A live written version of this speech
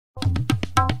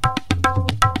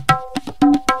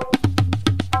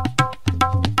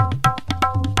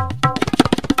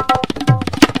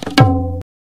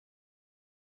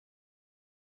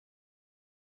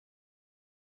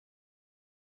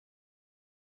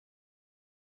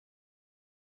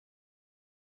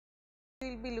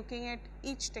We will be looking at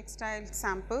each textile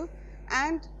sample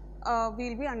and we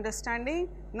will be understanding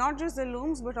not just the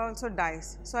looms but also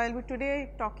dyes. So, I will be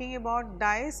today talking about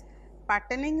dyes,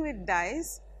 patterning with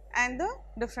dyes and the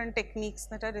different techniques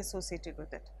that are associated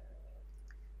with it.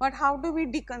 But how do we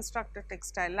deconstruct a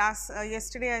textile?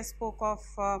 Yesterday I spoke of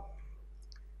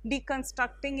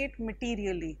deconstructing it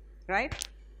materially, right?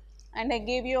 And I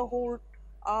gave you a whole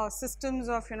systems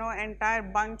of entire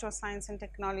bunch of science and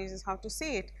technologies how to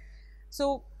say it.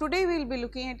 So, today we will be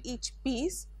looking at each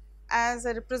piece as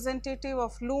a representative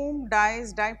of loom,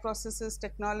 dyes, dye processes,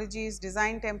 technologies,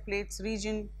 design templates,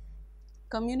 region,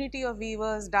 community of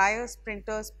weavers, dyers,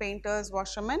 printers, painters,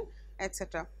 washermen,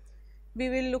 etc. We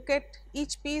will look at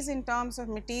each piece in terms of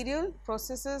material,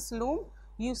 processes, loom,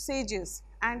 usages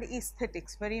and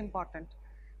aesthetics, very important.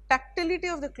 Tactility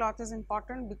of the cloth is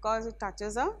important because it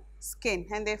touches our skin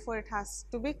and therefore it has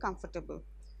to be comfortable.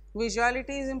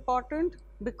 Visuality is important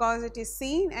because it is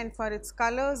seen and for its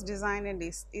colors, design and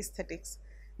aesthetics.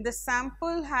 The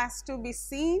sample has to be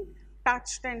seen,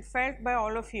 touched and felt by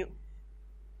all of you.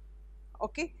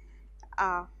 Okay.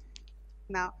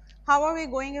 Now, how are we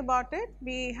going about it?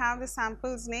 We have the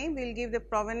sample's name, we will give the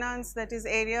provenance, that is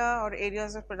area or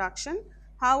areas of production,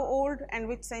 how old and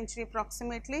which century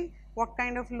approximately, what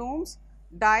kind of looms,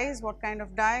 dyes, what kind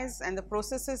of dyes and the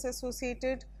processes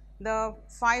associated, the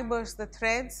fibers, the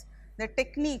threads, the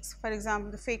techniques, for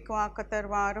example, the fekwa,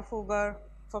 katarwa, rafugar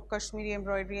for Kashmiri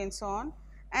embroidery and so on,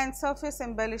 and surface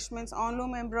embellishments,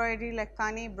 on-loom embroidery like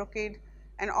kani, brocade,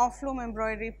 and off-loom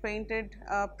embroidery, printed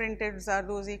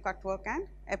zardozi, cutwork and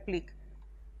applique.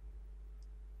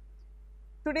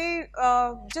 Today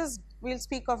just we will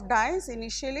speak of dyes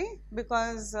initially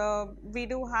because we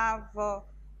do have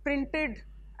printed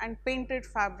and painted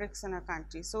fabrics in our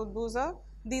country. So,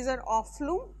 these are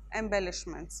off-loom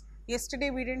embellishments. Yesterday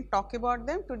we did not talk about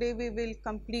them, today we will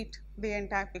complete the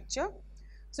entire picture.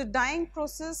 So, dyeing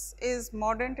process is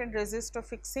mordant and resist of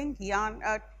fixing yarn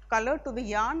color to the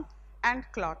yarn and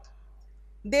cloth.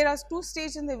 There are two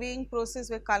stages in the weaving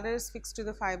process where color is fixed to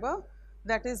the fiber,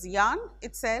 that is yarn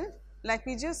itself, like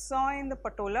we just saw in the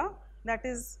patola, that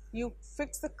is you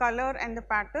fix the color and the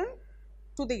pattern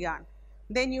to the yarn.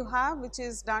 Then you have which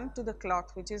is done to the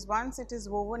cloth, which is once it is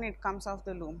woven it comes off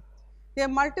the loom. There are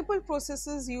multiple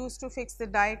processes used to fix the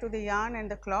dye to the yarn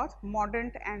and the cloth,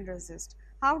 mordant and resist.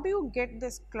 How do you get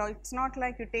this cloth? It is not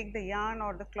like you take the yarn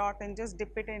or the cloth and just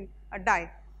dip it in a dye,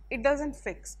 it does not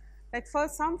fix. Like for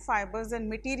some fibers and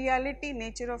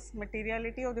nature of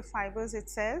materiality of the fibers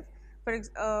itself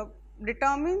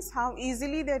determines how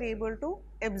easily they are able to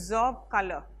absorb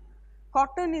color.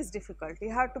 Cotton is difficult,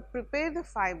 you have to prepare the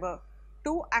fiber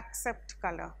to accept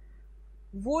color.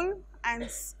 Wool and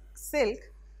silk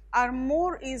are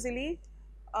more easily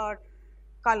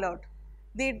colored.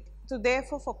 So,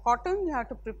 therefore, for cotton you have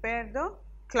to prepare the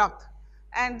cloth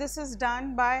and this is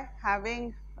done by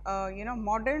having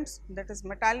mordants, that is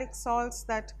metallic salts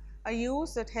that are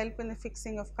used that help in the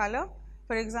fixing of color.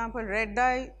 For example, red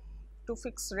dye, to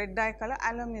fix red dye color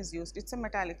alum is used, it is a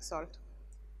metallic salt.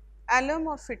 Alum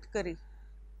or fitkari.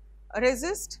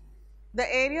 Resist, the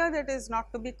area that is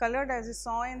not to be colored, as you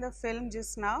saw in the film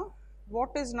just now,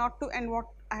 what is not to, and what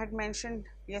I had mentioned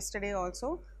yesterday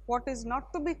also, what is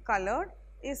not to be colored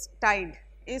is tied,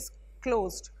 is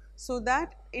closed, so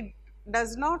that it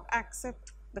does not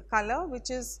accept the color which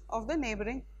is of the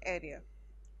neighboring area.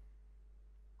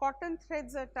 Cotton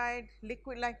threads are tied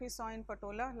liquid like we saw in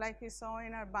Patola, like we saw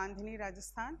in our Bandhani,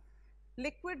 Rajasthan.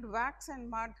 Liquid wax and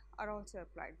mud are also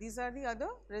applied. These are the other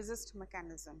resist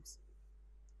mechanisms.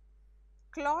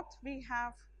 Cloth we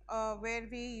have where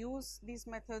we use these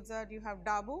methods are, you have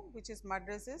Dabu which is mud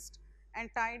resist and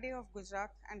tie-dye of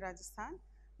Gujarat and Rajasthan.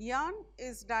 Yarn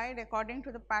is dyed according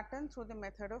to the pattern through the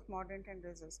method of mordant and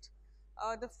resist.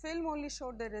 The film only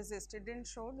showed the resist, it did not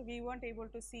show, we were not able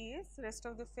to see is rest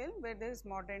of the film where there is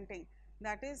mordanting,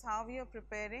 that is how we are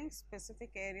preparing specific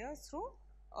areas through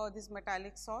these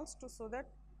metallic salts so that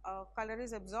color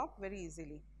is absorbed very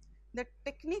easily. The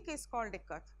technique is called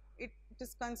ikat. It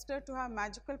is considered to have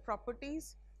magical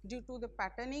properties due to the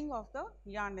patterning of the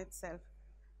yarn itself.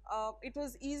 It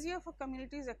was easier for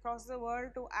communities across the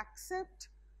world to accept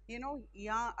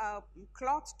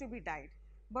cloth to be dyed,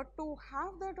 but to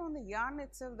have that on the yarn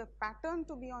itself, the pattern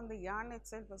to be on the yarn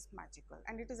itself was magical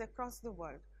and it is across the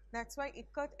world. That is why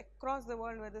ikat across the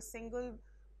world, whether single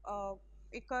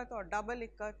ikat or double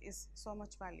ikat is so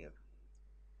much valued.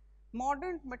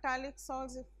 Modern metallic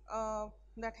salts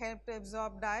that help to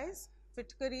absorb dyes,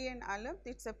 fitkari and alum,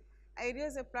 it is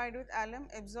areas applied with alum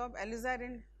absorb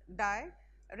alizarin dye,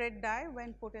 red dye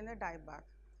when put in the dye bath.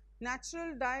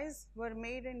 Natural dyes were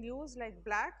made and used like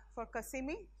black for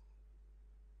kasimi,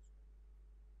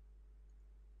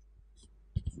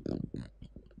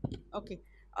 Okay.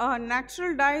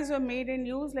 Natural dyes were made and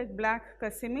used like black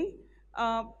kasimi,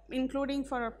 including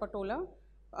for a patola,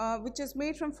 which is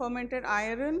made from fermented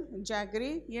iron,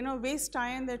 jaggery, waste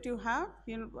iron that you have,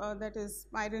 that is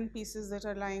iron pieces that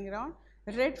are lying around,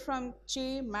 red from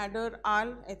che, madder,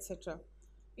 al, etc.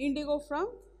 Indigo from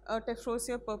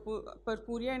Tephrosia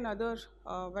purpurea and other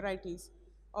varieties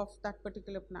of that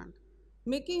particular plant.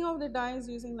 Making of the dyes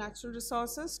using natural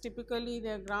resources, typically they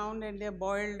are ground and they are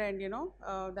boiled and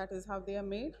that is how they are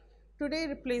made. Today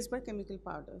replaced by chemical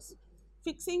powders.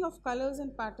 Fixing of colors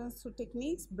and patterns through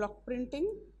techniques, block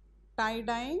printing, tie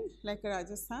dyeing like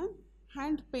Rajasthan,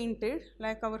 hand painted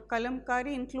like our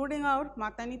kalamkari, including our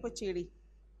Matani Pachedi,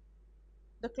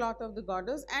 the cloth of the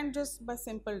goddess, and just by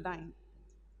simple dyeing.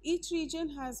 Each region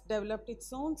has developed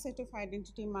its own set of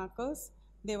identity markers.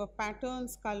 There were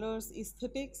patterns, colors,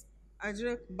 aesthetics.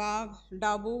 Ajrakh, Bagh,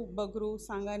 Dabu, Bagru,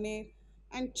 Sanganer,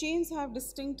 and chains have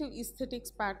distinctive aesthetics,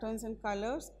 patterns, and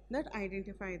colors that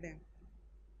identify them.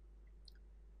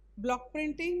 Block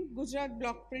printing, Gujarat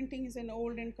block printing is an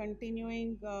old and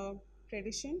continuing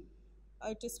tradition.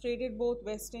 It is traded both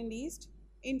west and east.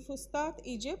 In Fustat,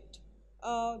 Egypt,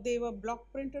 they were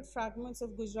block printed fragments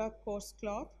of Gujarat coarse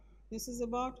cloth. This is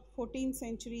about 14th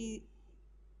century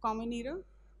common era.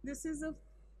 This is a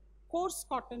coarse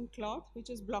cotton cloth which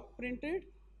is block printed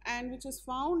and which is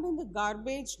found in the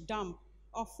garbage dump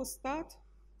of Fustat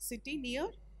city near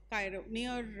Cairo,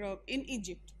 near in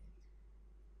Egypt.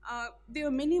 There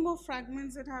are many more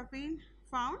fragments that have been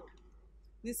found.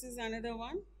 This is another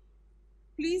one.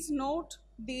 Please note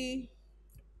the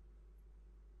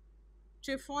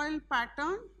trefoil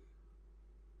pattern.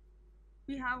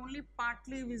 We have only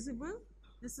partly visible.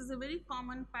 This is a very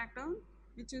common pattern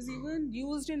which is even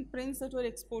used in prints that were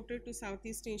exported to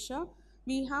Southeast Asia.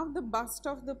 We have the bust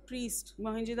of the priest,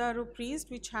 Mohenjo-daro priest,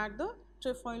 which had the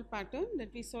trefoil pattern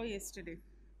that we saw yesterday.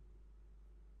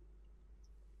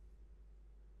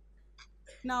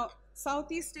 Now,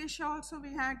 Southeast Asia also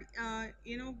we had,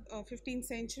 15th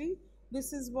century.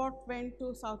 This is what went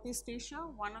to Southeast Asia.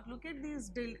 Look at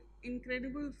these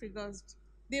incredible figures.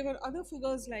 There were other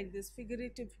figures like this,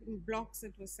 figurative blocks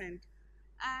that were sent.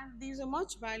 And these are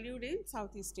much valued in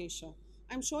Southeast Asia.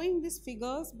 I'm showing these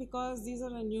figures because these are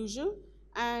unusual.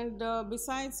 And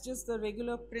besides just the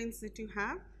regular prints that you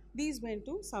have, these went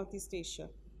to Southeast Asia.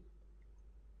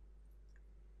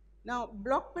 Now,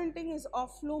 block printing is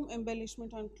off-loom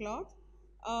embellishment on cloth.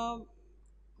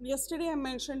 Yesterday I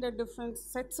mentioned the different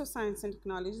sets of science and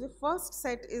technology. The first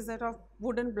set is that of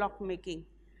wooden block making.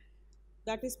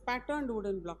 That is patterned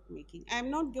wooden block making. I am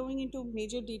not going into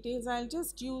major details. I'll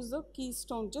just use the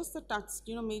keystone, just the touch,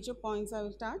 major points I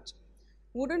will touch.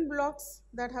 Wooden blocks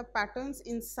that have patterns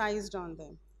incised on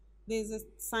them. There is a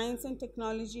science and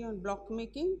technology on block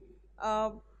making.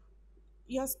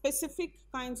 You have specific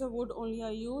kinds of wood only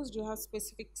are used. You have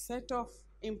specific set of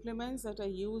implements that are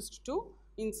used to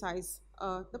incise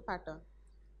the pattern.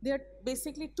 There are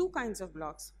basically two kinds of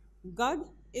blocks. Gad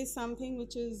is something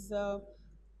which is the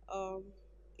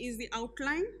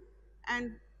outline,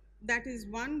 and that is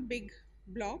one big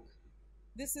block.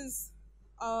 This is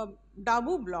a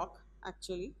Dabu block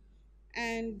actually,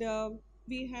 and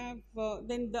we have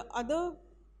then the other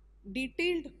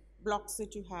detailed blocks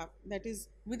that you have, that is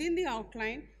within the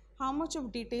outline how much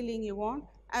of detailing you want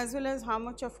as well as how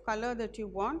much of color that you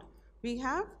want. We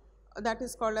have that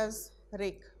is called as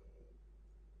rake.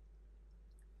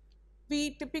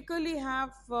 We typically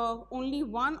have only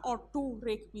one or two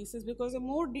rake pieces because the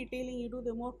more detailing you do,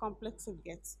 the more complex it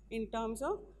gets in terms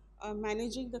of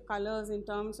managing the colors, in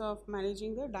terms of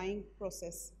managing the dyeing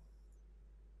process.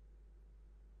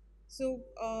 So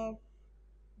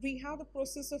we have the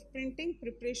process of printing,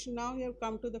 preparation. Now we have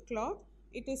come to the cloth.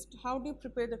 It is how do you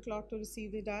prepare the cloth to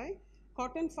receive the dye.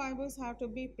 Cotton fibers have to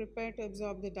be prepared to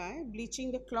absorb the dye.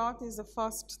 Bleaching the cloth is the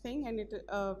first thing, and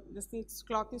this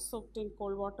cloth is soaked in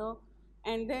cold water,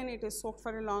 and then it is soaked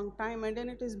for a long time, and then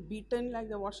it is beaten like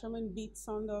the washerman beats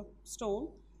on the stone,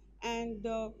 and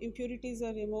the impurities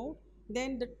are removed.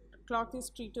 Then the cloth is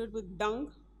treated with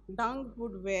dung. Dung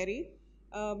would vary.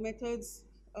 Methods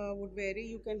would vary.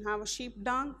 You can have a sheep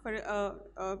dung for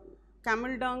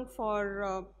camel dung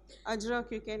for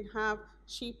Ajrakh. You can have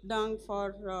sheep dung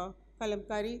for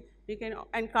kalamkari. You can,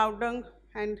 and cow dung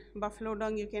and buffalo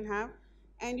dung you can have,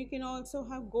 and you can also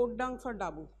have goat dung for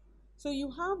dabu. So you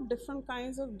have different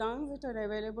kinds of dungs that are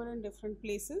available in different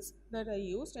places that are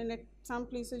used, and at some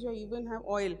places you even have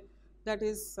oil that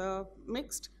is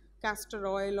mixed, castor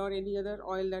oil or any other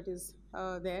oil that is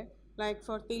there. Like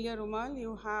for Tilia Rumal,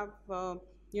 you have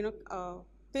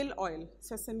til oil,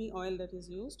 sesame oil that is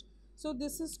used. So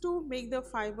this is to make the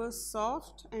fibers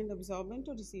soft and absorbent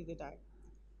to receive the dye.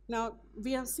 Now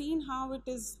we have seen how it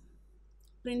is,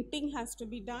 printing has to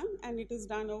be done, and it is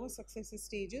done over successive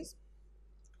stages.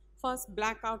 First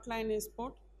black outline is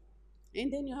put,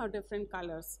 and then you have different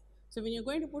colors. So when you're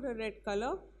going to put a red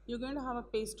color, you're going to have a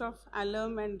paste of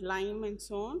alum and lime and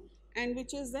so on, and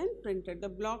which is then printed. The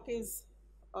block is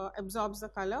absorbs the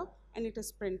color and it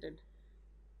is printed,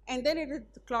 and then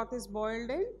the cloth is boiled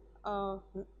in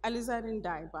alizarin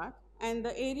dye bath, and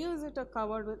the areas that are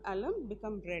covered with alum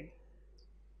become red.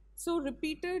 So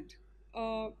repeated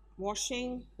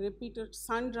washing, repeated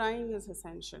sun drying is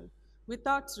essential.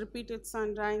 Without repeated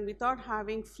sun drying, without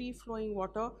having free flowing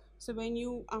water, so when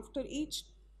you, after each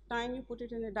time you put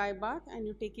it in a dye bath and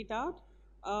you take it out,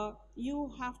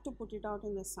 you have to put it out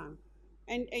in the sun,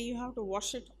 and you have to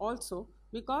wash it also,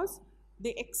 because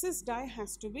the excess dye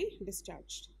has to be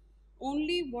discharged.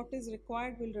 Only what is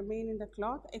required will remain in the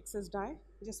cloth, excess dye.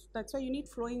 Just that's why you need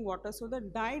flowing water, so the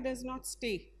dye does not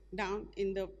stay down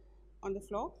in the, on the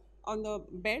floor, on the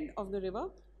bed of the river,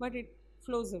 but it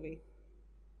flows away.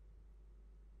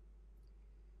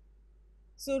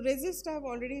 So resist I have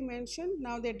already mentioned.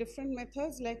 Now there are different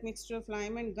methods, like mixture of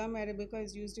lime and gum arabica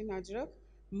is used in Ajrakh.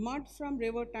 Mud from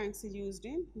river tanks is used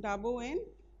in Dabo and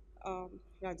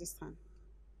Rajasthan.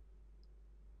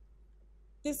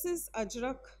 This is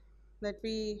Ajrakh that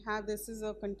we have. This is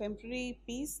a contemporary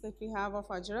piece that we have of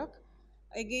Ajrakh.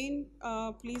 Again,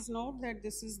 please note that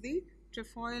this is the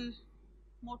trefoil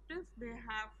motif they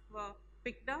have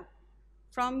picked up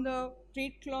from the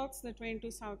trade cloths that went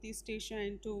to Southeast Asia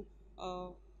and to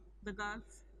the Gulf,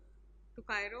 to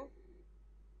Cairo.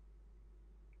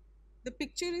 The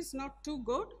picture is not too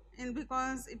good, and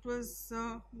because it was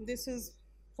this is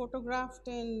photographed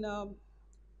in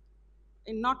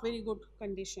not very good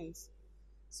conditions.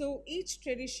 So each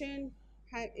tradition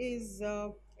is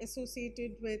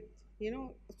associated with, you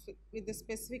know, with the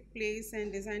specific place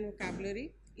and design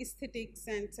vocabulary, aesthetics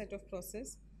and set of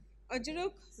process.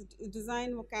 Ajrakh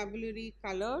design vocabulary,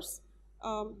 colors.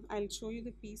 I'll show you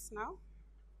the piece now.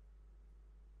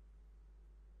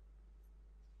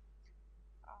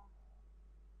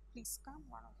 Please come,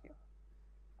 one of you.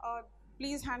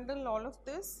 Please handle all of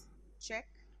this. Check.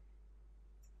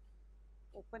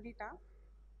 Open it up.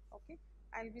 Okay.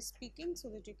 I'll be speaking so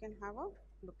that you can have a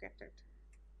look at it.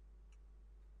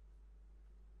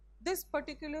 This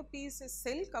particular piece is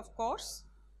silk, of course,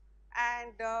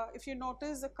 and if you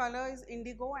notice, the color is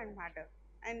indigo and madder,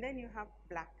 and then you have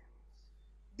black.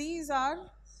 These are,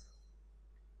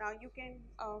 now you can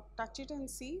touch it and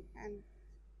see, and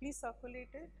please circulate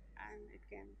it, and it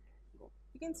can go.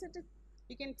 You can sit it,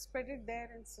 you can spread it there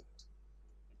and sit.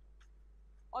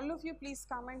 All of you please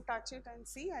come and touch it and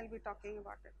see. I'll be talking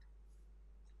about it.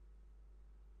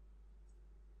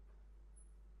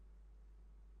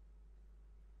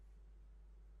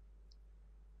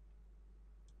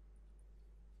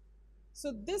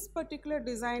 So this particular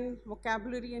design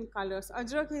vocabulary and colors,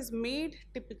 Ajrakh is made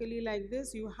typically like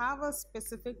this. You have a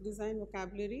specific design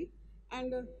vocabulary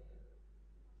and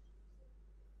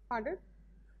pardon?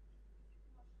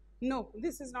 No,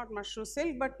 this is not mushroom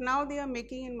silk, but now they are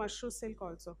making in mushroom silk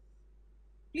also.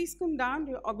 Please come down,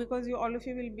 because you, all of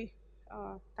you will be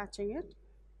touching it.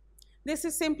 This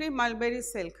is simply mulberry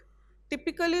silk.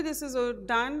 Typically this is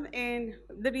done, and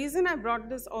the reason I brought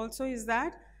this also is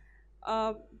that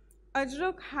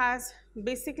Ajrakh has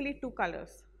basically two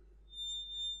colors.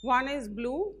 One is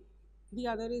blue, the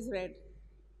other is red.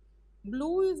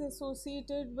 Blue is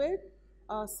associated with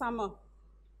summer,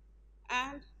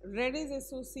 and red is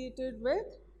associated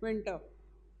with winter.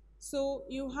 So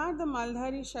you have the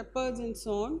Maldhari shepherds and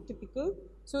so on, typical.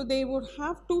 So they would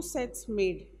have two sets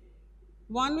made,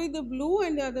 one with the blue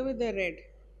and the other with the red.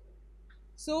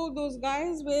 So those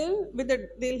guys will,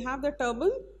 they'll have the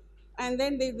turban, and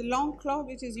then the long cloth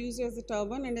which is used as a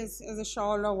turban and as a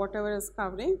shawl or whatever is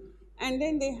covering, and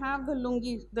then they have the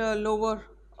lungi, the lower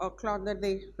cloth that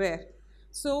they wear.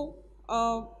 So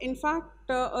in fact,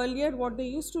 earlier what they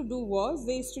used to do was,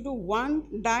 they used to do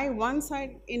dye one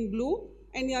side in blue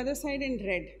and the other side in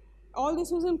red. All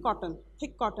this was in cotton,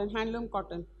 thick cotton, handloom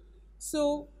cotton.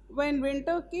 So when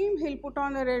winter came, he'll put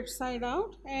on the red side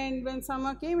out, and when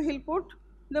summer came, he'll put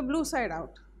the blue side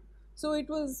out. So it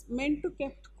was meant to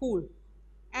kept cool.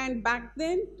 And back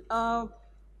then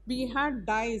we had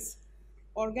dyes,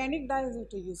 organic dyes that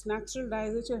we use, natural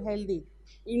dyes which are healthy,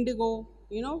 indigo,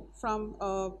 you know, from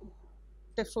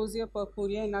Tephrosia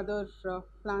purpurea and other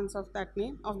plants of that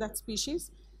name, of that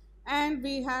species. And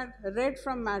we had red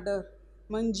from madder,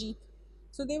 manjeet.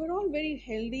 So they were all very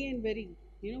healthy and very,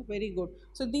 you know, very good.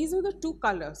 So these are the two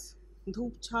colors,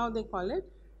 dhoop chhaw they call it,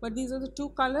 but these are the two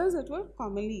colors that were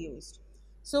commonly used.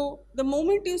 So the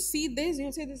moment you see this,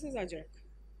 you say this is Ajrakh.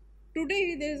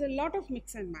 Today there is a lot of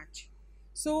mix and match.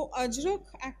 So Ajrakh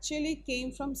actually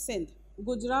came from Sindh.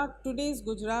 Gujarat, today's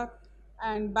Gujarat,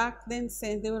 and back then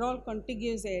Sindh, they were all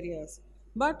contiguous areas.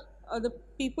 But the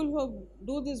people who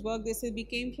do this work, they say we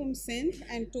came from Sindh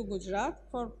and to Gujarat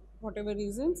for whatever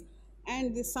reasons,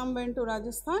 and some went to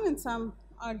Rajasthan and some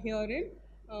are here in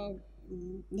uh,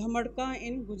 Dhamadka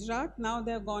in Gujarat. Now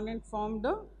they have gone and formed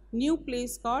a new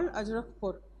place called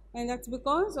Ajrakhpur, and that's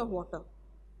because of water.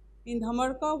 In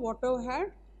Dhamadka, water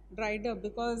had dried up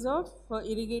because of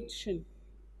irrigation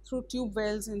through tube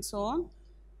wells and so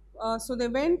on. So they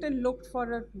went and looked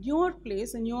for a newer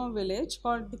place, a newer village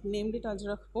called, they named it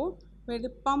Ajrakhpur, where they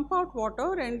pump out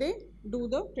water and they do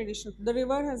the traditional. The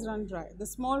river has run dry. The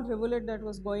small rivulet that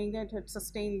was going and had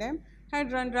sustained them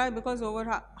had run dry because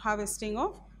over harvesting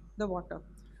of the water.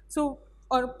 So,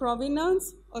 or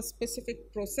provenance, a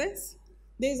specific process,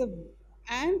 there is a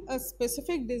and a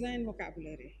specific design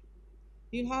vocabulary.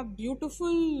 You have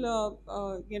beautiful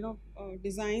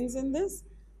designs in this,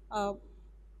 uh,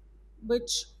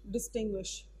 which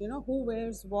distinguish who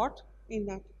wears what in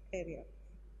that area.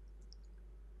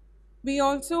 We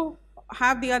also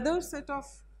have the other set of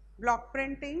block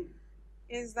printing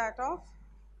is that of,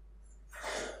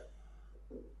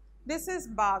 this is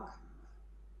Bagh.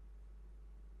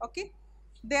 Okay,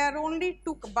 there are only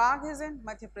two. Bagh is in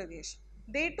Madhya Pradesh.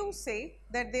 They too say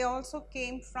that they also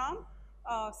came from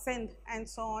Sindh and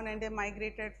so on, and they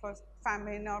migrated for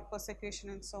famine or persecution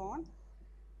and so on.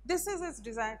 This is its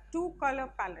design, two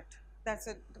color palette. That's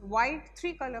a white,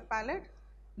 three color palette.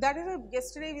 That is a,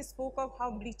 yesterday we spoke of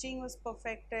how bleaching was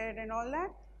perfected and all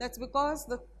that. That's because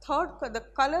the the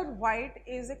color white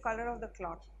is a color of the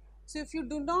cloth. So if you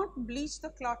do not bleach the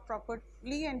cloth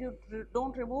properly and you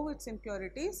don't remove its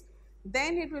impurities,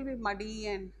 then it will be muddy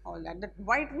and all that. That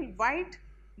white,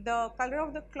 the color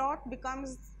of the cloth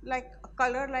becomes like a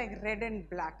color like red and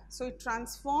black. So it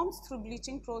transforms through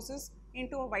bleaching process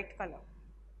into a white color.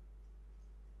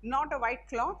 Not a white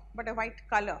cloth, but a white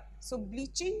color. So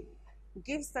bleaching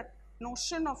gives that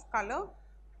notion of color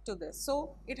to this.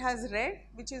 So it has red,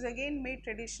 which is again made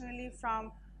traditionally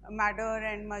from madder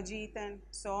and majit and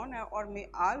so on, or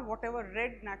al, whatever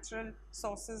red natural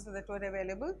sources that were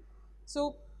available.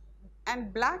 So,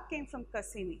 and black came from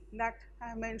Cassini, that I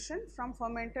have mentioned, from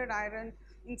fermented iron.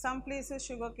 In some places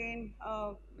sugarcane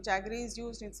jaggery is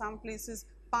used, in some places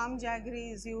palm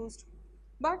jaggery is used,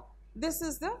 but this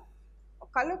is the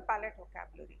color palette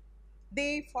vocabulary.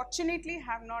 They fortunately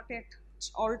have not yet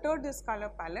altered this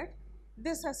color palette.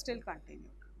 This has still continued.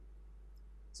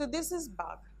 So this is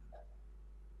Bagh.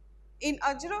 In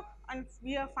Ajrakh, and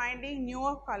we are finding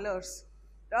newer colors.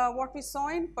 What we saw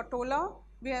in Patola,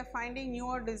 we are finding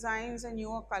newer designs and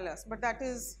newer colors, but that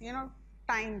is,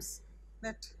 times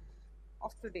that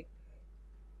of today.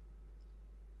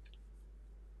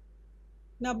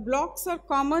 Now, blocks are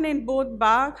common in both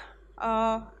Bagh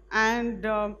and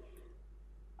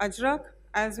Ajrakh,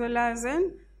 as well as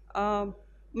in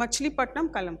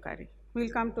Machilipatnam Kalamkari. We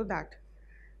will come to that.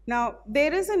 Now,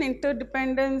 there is an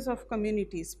interdependence of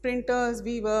communities, printers,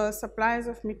 weavers, suppliers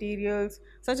of materials,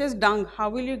 such as dung. How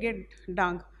will you get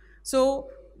dung?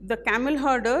 So, the camel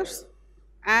herders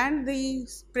and the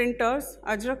printers,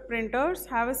 Ajrakh printers,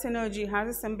 have a synergy, have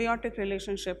a symbiotic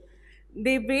relationship.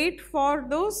 They wait for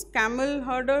those camel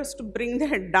herders to bring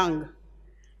their dung,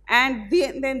 and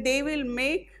then they will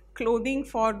make clothing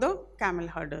for the camel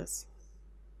herders.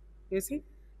 You see?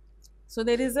 So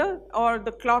there is or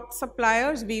the cloth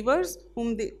suppliers, weavers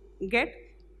whom they get,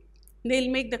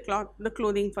 they'll make the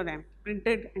clothing for them,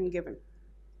 printed and given.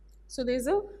 So there is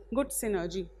a good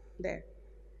synergy there.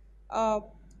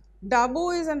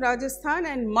 Dabo is in Rajasthan,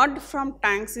 and mud from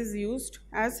tanks is used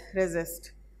as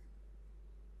resist.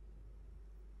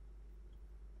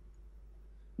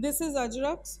 This is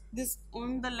Ajrakh's. This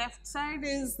on the left side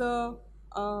is the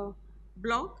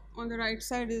block, on the right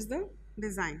side is the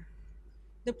design.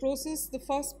 The process, the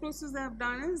first process they have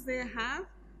done is they have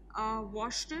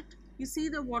washed it. You see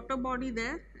the water body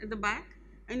there at the back,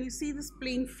 and you see this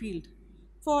plain field.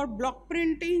 For block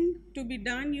printing to be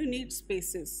done, you need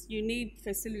spaces, you need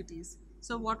facilities.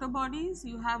 So water bodies,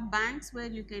 you have banks where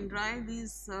you can dry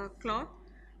these cloth.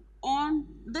 On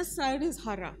this side is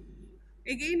hara.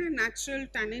 Again, a natural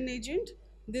tannin agent.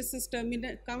 This is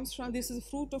this is a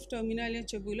fruit of Terminalia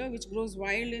chabula, which grows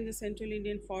wild in the central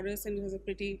Indian forest and has a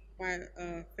pretty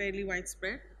fairly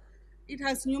widespread. It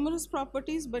has numerous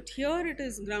properties, but here it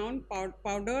is ground,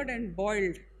 powdered and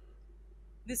boiled.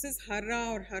 This is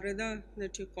harra or harada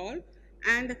that you call,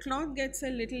 and the cloth gets a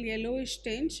little yellowish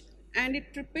tinge, and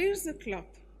it prepares the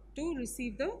cloth to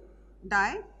receive the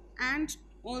dye and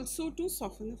also to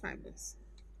soften the fibers.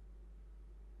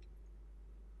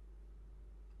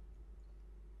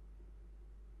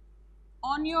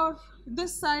 On your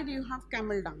this side you have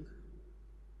camel dung.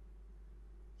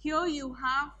 Here you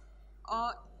have,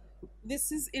 uh,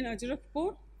 this is in Ajrakh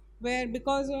port, where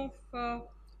because of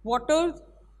water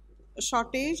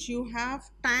shortage, you have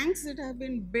tanks that have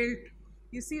been built.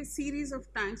 You see a series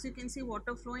of tanks. You can see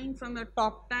water flowing from the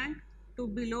top tank to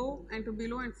below and to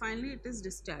below, and finally it is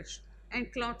discharged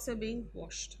and cloths are being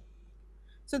washed.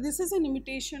 So this is an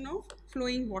imitation of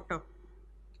flowing water,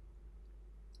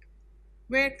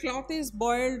 where cloth is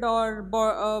boiled or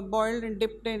boiled and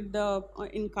dipped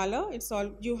in color. It's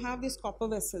all, you have these copper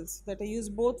vessels that are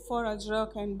used both for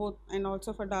Ajrak and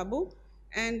also for Dabu,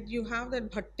 and you have that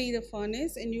bhatti, the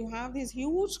furnace, and you have these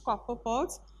huge copper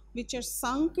pots which are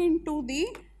sunk into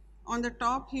the, on the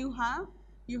top you have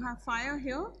fire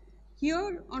here.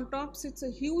 Here on top sits a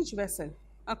huge vessel,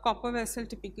 a copper vessel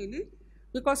typically,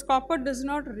 because copper does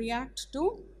not react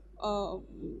to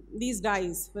these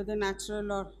dyes, whether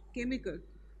natural or chemical.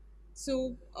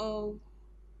 So,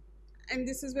 and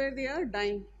this is where they are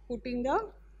dyeing, putting the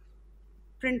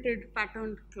printed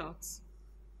patterned cloths.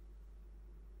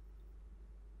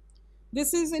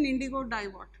 This is an indigo dye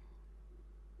what.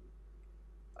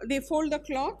 They fold the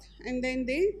cloth and then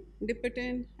they dip it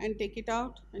in and take it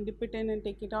out and dip it in and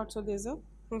take it out. So, there is a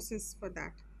process for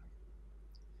that.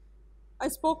 I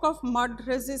spoke of mud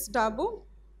resist dabu.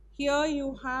 Here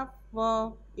you have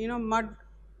mud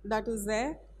that is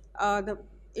there.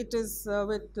 It is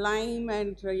with lime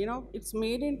and it's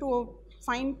made into a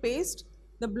fine paste.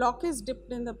 The block is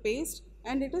dipped in the paste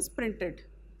and it is printed.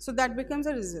 So that becomes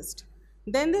a resist.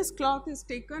 Then this cloth is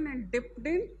taken and dipped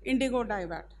in indigo dye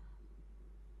vat.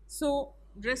 So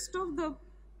rest of the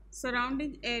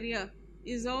surrounding area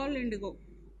is all indigo,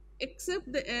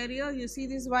 except the area you see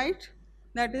this white,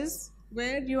 that is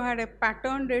where you had a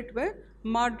patterned it with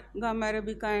mud, gum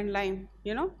arabica and lime,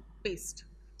 paste.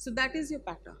 So that is your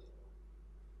pattern.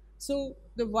 So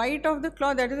the white of the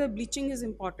cloth, that is the bleaching is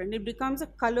important. It becomes a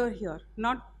color here,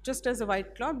 not just as a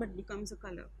white cloth, but becomes a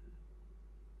color.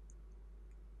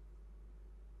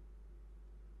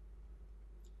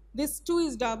 This too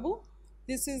is dabu.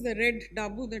 This is the red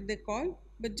dabu that they call,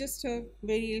 but just a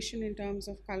variation in terms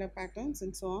of color patterns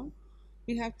and so on.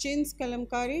 We have Chins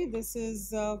Kalamkari. This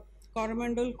is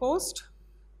Coromandel coast.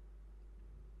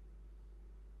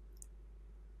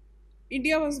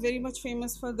 India was very much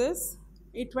famous for this.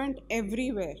 It went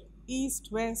everywhere, east,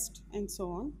 west, and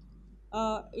so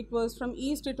on. It was from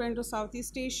east, it went to South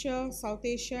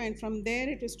Asia, and from there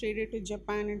it was traded to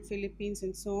Japan and Philippines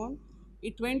and so on.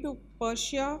 It went to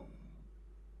Persia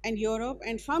and Europe,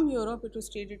 and from Europe it was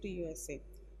traded to USA.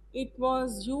 It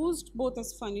was used both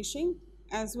as furnishing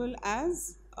as well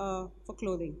as for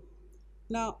clothing.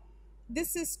 Now,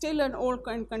 this is still an old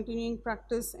and continuing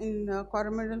practice in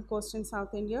Coromandel coast in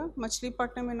South India.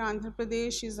 Machilipatnam in Andhra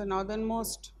Pradesh is the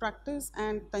northernmost practice,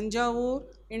 and Tanjavur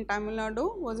in Tamil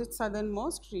Nadu was its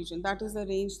southernmost region. That is the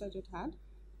range that it had.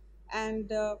 And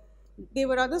there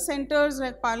were other centers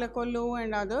like Palakollu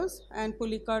and others, and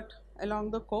Pulikat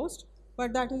along the coast,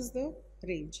 but that is the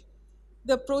range.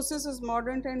 The process is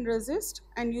modern and resist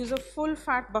and use of full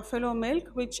fat buffalo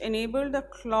milk, which enabled the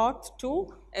cloth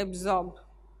to absorb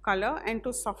color and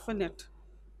to soften it.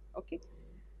 Okay.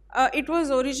 It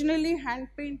was originally hand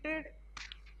painted.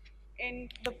 In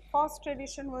the first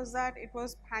tradition was that it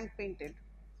was hand painted.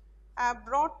 I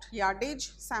brought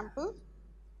yardage sample.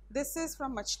 This is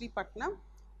from Machilipatnam.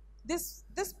 This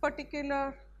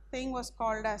particular thing was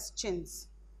called as chins.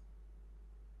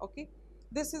 Okay.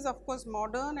 This is of course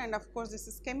modern, and of course this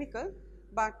is chemical,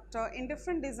 but in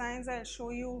different designs I will show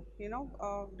you,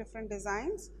 different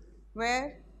designs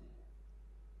where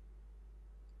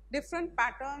different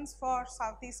patterns for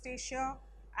Southeast Asia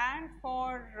and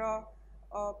for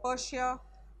Persia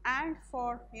and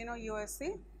for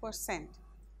USA were sent.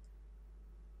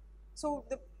 So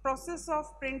the process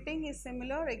of printing is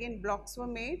similar. Again, blocks were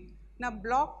made. Now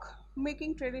block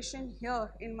making tradition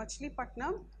here in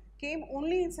Machilipatnam came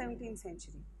only in 17th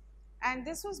century, and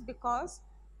this was because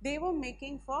they were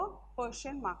making for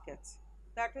Persian markets.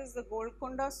 That is, the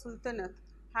Golconda Sultanate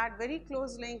had very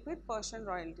close link with Persian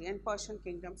royalty and Persian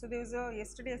kingdom. So there was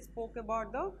yesterday I spoke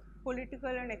about the political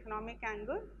and economic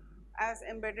angle as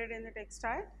embedded in the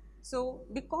textile. So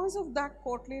because of that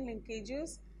courtly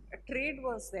linkages, a trade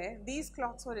was there. These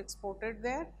cloths were exported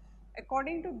there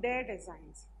according to their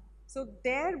designs. So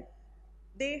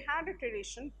they had a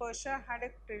tradition. Persia had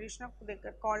a tradition of, they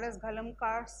called as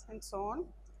ghalamkars and so on,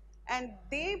 and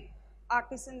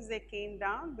artisans came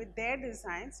down with their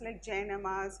designs like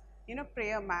Jainamas,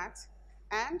 prayer mats,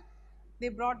 and they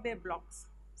brought their blocks.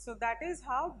 So that is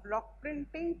how block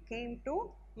printing came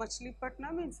to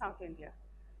Machilipatnam in South India.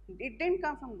 It didn't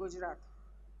come from Gujarat.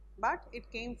 but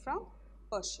it came from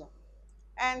Persia.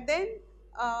 And then,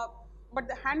 uh, but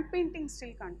the hand painting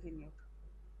still continued.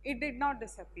 It did not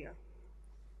disappear.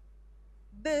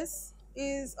 This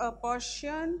is a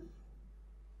Persian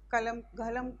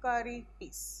Ghalamkari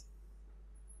piece.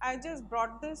 I just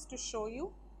brought this to show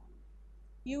you.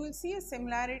 You will see a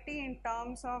similarity in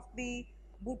terms of the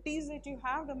booties that you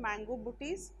have, the mango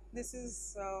booties. This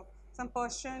is some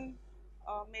Persian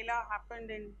Mela happened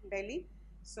in Delhi.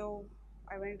 So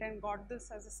I went and got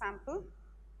this as a sample.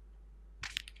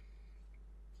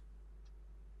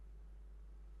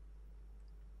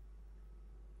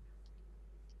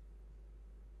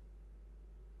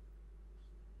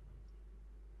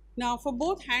 Now for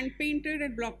both hand painted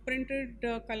and block printed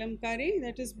kalamkari,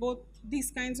 that is both these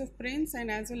kinds of prints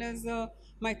and as well as the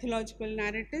mythological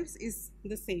narratives is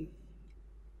the same.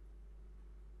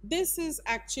 This is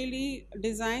actually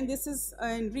designed, this is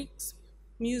in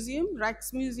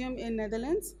Rijksmuseum in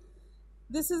Netherlands.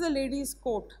 This is a lady's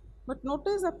coat, but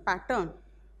notice a pattern.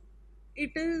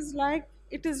 It is like,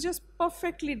 it is just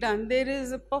perfectly done. There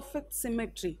is a perfect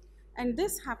symmetry. And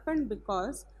this happened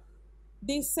because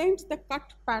they sent the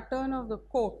cut pattern of the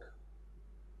coat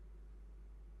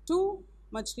to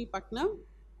Machilipatnam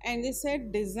and they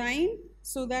said design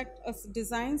so that a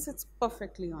design sits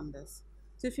perfectly on this.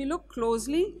 So if you look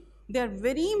closely, there are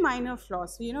very minor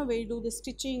flaws. So, you know, where you do the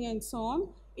stitching and so on,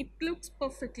 it looks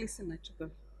perfectly symmetrical.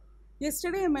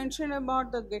 Yesterday I mentioned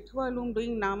about the Getwa loom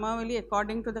doing Namavali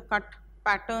according to the cut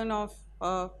pattern of,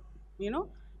 you know,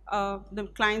 the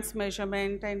client's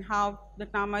measurement and how the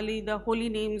Namali, the holy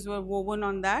names were woven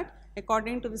on that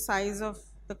according to the size of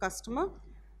the customer.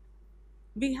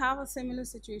 We have a similar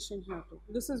situation here too.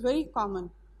 This is very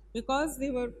common because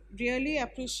they were really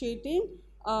appreciating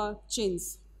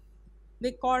chins.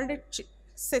 They called it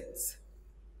sits.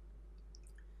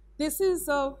 This is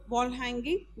a wall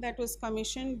hanging that was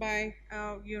commissioned by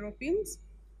Europeans.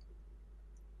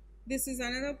 This is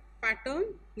another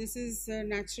pattern. This is a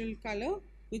natural color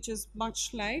which is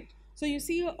much light. So you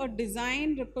see a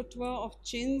design repertoire of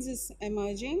chins is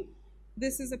emerging.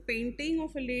 This is a painting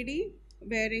of a lady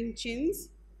wearing chins.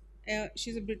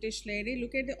 She's a British lady.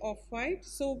 Look at the off-white.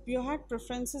 So you had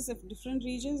preferences of different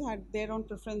regions had their own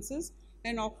preferences.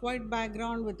 An off-white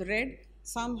background with red.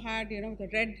 Some had, you know, the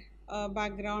red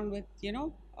background with, you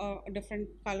know, different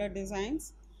color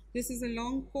designs. This is a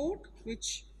long coat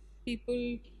which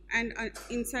people, and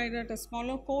inside that a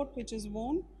smaller coat which is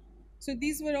worn. So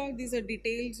these are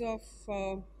details of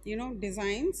you know,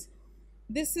 designs.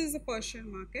 This is a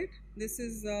Persian market. This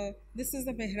is the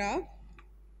mihrab.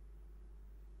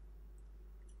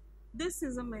 This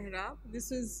is a mihrab.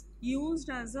 This is used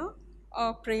as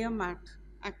a prayer mat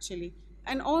actually,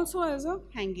 and also as a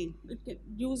hanging. It can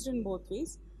used in both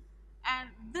ways. And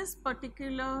this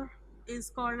particular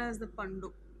is called as the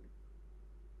pandu.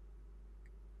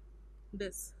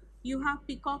 This, you have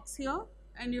peacocks here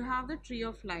and you have the tree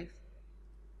of life.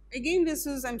 Again, this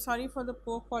is, I'm sorry for the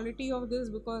poor quality of this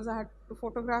because I had to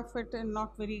photograph it in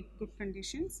not very good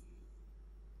conditions.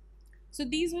 So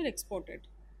these were exported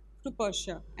to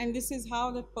Persia, and this is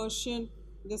how the Persian,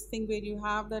 this thing where you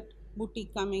have that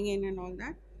booty coming in and all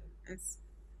that is.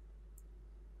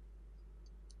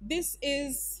 This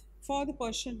is for the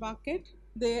Persian market.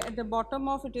 There at the bottom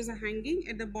of it is a hanging.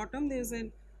 At the bottom there is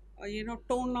an you know,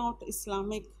 torn out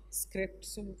Islamic script.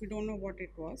 So we don't know what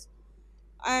it was.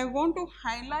 I want to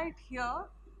highlight here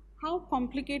how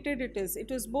complicated it is.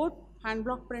 It is both hand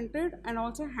block printed and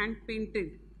also hand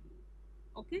painted.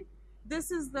 Okay, this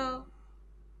is the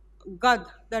gad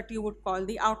that you would call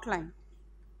the outline,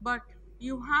 but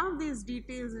you have these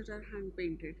details that are hand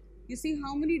painted. You see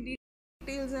how many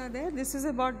details are there? This is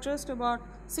about just about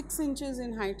 6 inches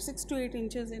in height, 6 to 8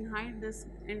 inches in height. This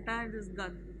entire this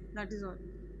gad, that is all.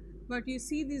 But you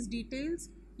see these details.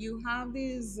 You have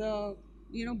these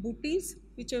you know, booties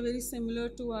which are very similar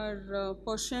to our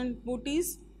Persian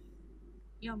booties.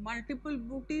 You have multiple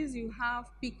booties. You have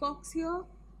peacocks here.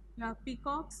 You have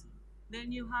peacocks.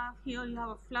 Then you have here, you have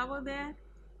a flower there,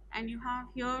 and you have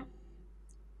here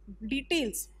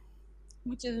details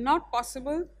which is not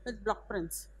possible with block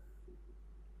prints.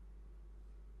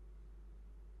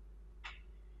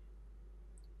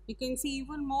 You can see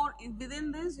even more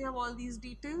within this. You have all these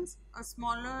details. A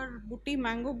smaller booty,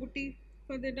 mango booty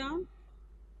further down.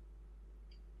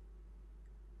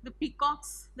 The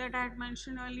peacocks that I had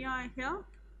mentioned earlier are here,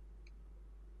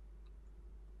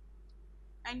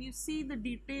 and you see the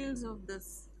details of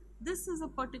this. This is a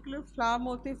particular flower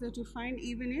motif that you find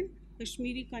even in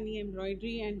Kashmiri Kani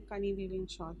embroidery and Kani weaving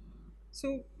shawl.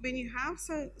 So when you have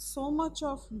so much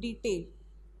of detail,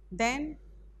 then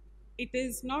it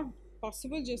is not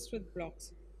possible just with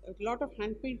blocks. a lot of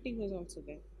hand painting was also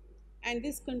there. And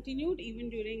this continued even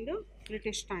during the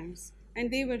British times. And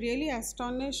they were really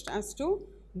astonished as to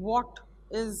what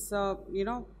is,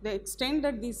 the extent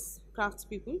that these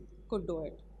craftspeople could do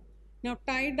it. Now,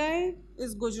 tie-dye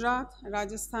is Gujarat,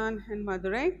 Rajasthan and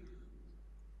Madurai.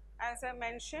 As I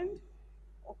mentioned,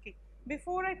 okay,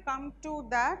 before I come to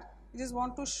that, I just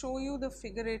want to show you the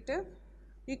figurative.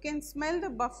 You can smell the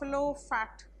buffalo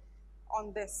fat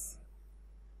on this.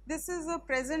 This is a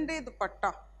present day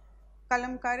dupatta,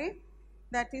 kalamkari,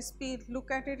 that is, look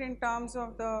at it in terms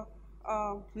of the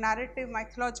narrative,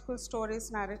 mythological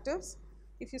stories, narratives.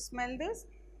 If you smell this,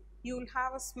 you will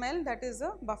have a smell that is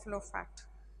a buffalo fat.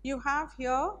 You have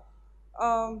here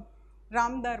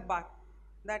Ram Darbar,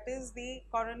 that is the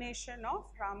coronation of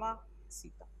Rama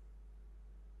Sita.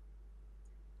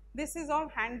 This is all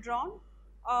hand drawn.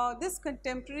 This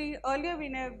contemporary, earlier we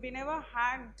never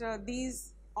had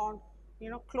these on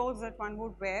clothes that one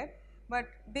would wear, but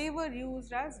they were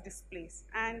used as displays,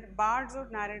 and bards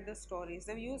would narrate the stories.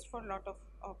 They were used for a lot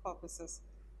of purposes,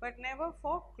 but never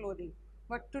for clothing.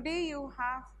 But today you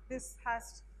have, this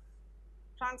has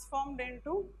transformed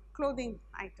into clothing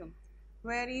item,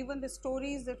 where even the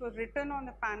stories that were written on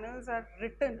the panels are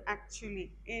written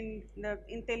actually in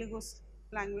Telugu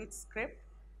language script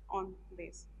on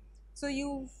this. So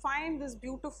you find this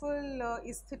beautiful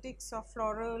aesthetics of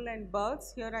floral and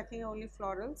birds. Here I think only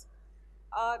florals.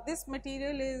 This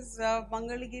material is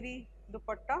Mangalagiri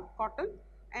dupatta, cotton,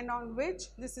 and on which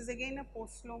this is again a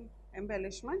post-loom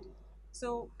embellishment.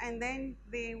 So, and then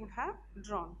they would have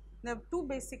drawn. There are two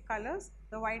basic colors,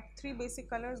 the white, three basic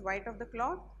colors, white of the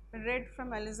cloth, red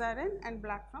from alizarin and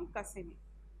black from Kasimi.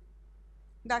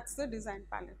 That's the design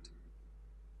palette.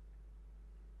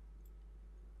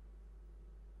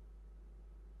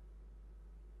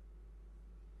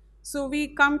 So we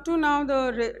come to now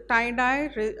the tie-dye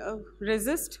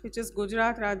resist, which is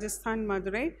Gujarat, Rajasthan,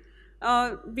 Madurai.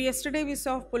 Yesterday we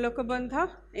saw Pulakabandha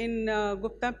in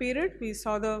Gupta period. We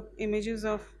saw the images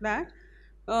of that.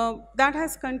 That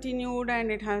has continued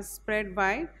and it has spread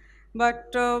wide.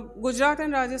 But Gujarat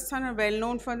and Rajasthan are well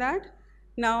known for that.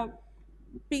 Now,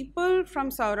 people from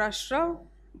Saurashtra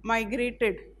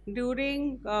migrated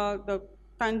during the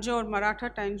Tanjore, Maratha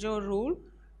Tanjore rule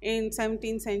in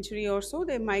 17th century or so.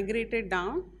 They migrated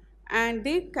down and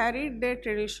they carried their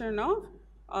tradition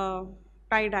of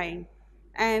tie-dyeing,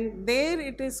 and there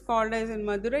it is called as, in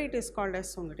Madurai it is called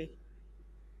as Sungri.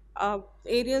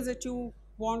 Areas that you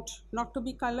want not to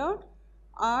be colored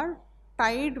are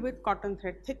tied with cotton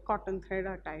thread, thick cotton thread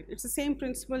are tied. It's the same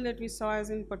principle that we saw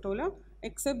as in Patola,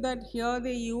 except that here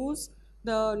they use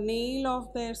the nail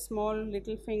of their small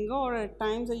little finger, or at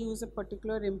times they use a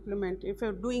particular implement. If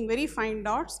you're doing very fine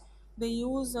dots, they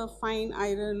use a fine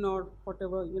iron or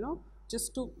whatever,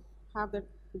 just to have that,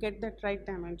 get that right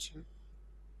dimension.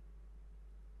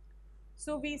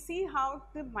 So we see how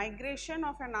the migration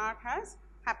of an art has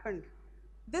happened.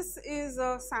 This is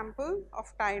a sample of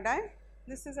tie-dye.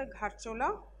 This is a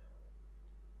gharchola.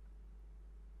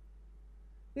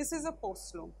 This is a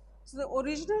post-loom. So the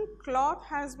original cloth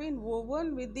has been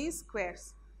woven with these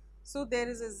squares. So there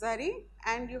is a zari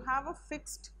and you have a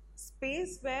fixed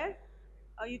space where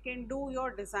you can do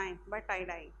your design by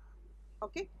tie-dyeing.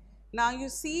 Okay. Now you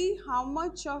see how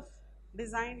much of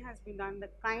design has been done, the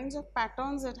kinds of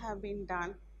patterns that have been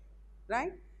done,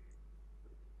 right?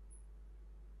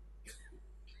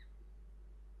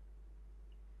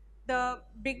 The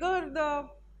bigger the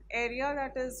area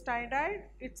that is tie-dyed,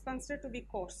 it's considered to be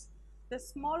coarse. The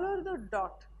smaller the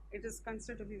dot, it is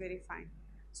considered to be very fine.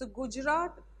 So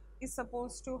Gujarat is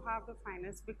supposed to have the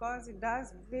finest because it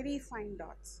does very fine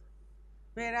dots,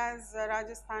 whereas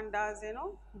Rajasthan does,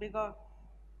 bigger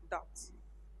dots.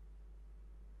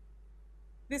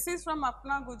 This is from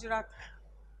Apna Gujarat.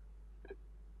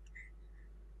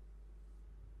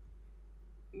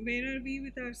 Where are we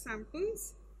with our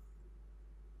samples?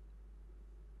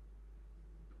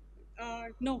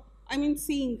 No, I mean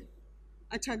seeing.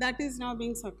 Acha, that is now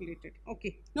being circulated.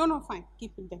 Okay. No, fine.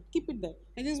 Keep it there. Keep it there.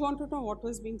 I just want to know what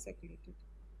was being circulated.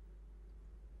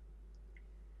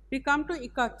 We come to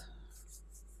ikat.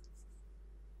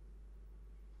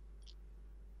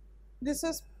 This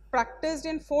was practiced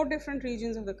in 4 different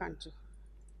regions of the country.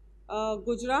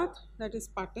 Gujarat, that is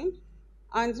Patan,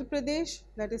 Andhra Pradesh,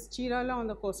 that is Chirala on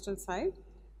the coastal side,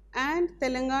 and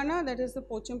Telengana, that is the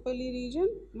Pochampalli region,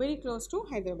 very close to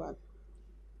Hyderabad.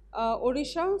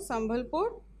 Odisha,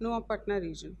 Sambhalpur, Noapattna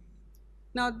region.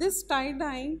 Now this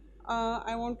tie-dyeing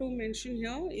I want to mention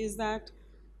here is that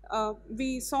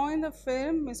we saw in the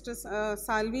film Mr.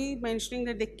 Salvi mentioning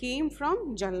that they came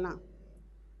from Jalna.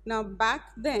 Now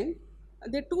back then,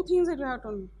 there are 2 things that we have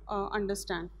to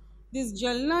understand. This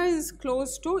Jalna is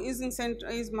close to, is in center,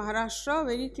 is Maharashtra,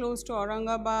 very close to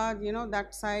Aurangabad, you know,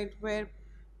 that side where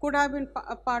could have been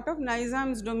a part of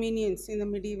Nizam's dominions in the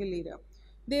medieval era.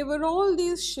 They were all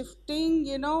these shifting,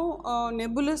 you know,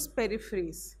 nebulous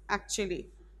peripheries actually.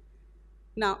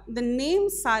 Now, the name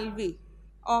Salvi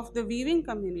of the weaving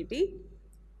community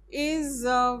is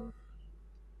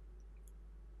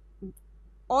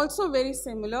also very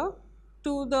similar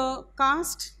to the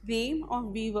caste name of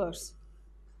weavers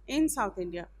in South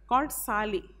India called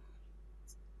Sali.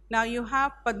 Now you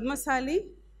have Padmasali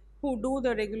who do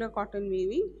the regular cotton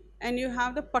weaving, and you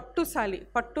have the Pattu Sali.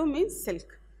 Pattu means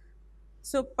silk.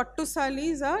 So Pattu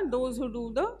Salis are those who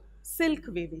do the silk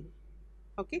weaving.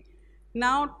 Okay.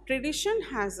 Now tradition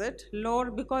has it,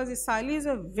 Lord, because the Salis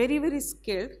are very, very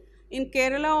skilled. In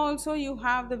Kerala also you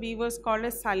have the weavers called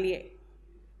as Saliye.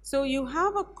 So you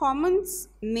have a common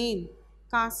name,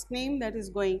 caste name that is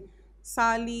going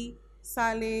Sali,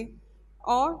 Sale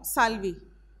or Salvi.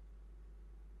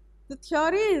 The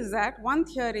theory is that, one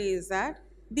theory is that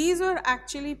these were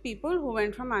actually people who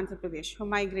went from Andhra Pradesh, who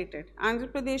migrated. Andhra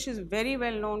Pradesh is very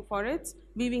well known for its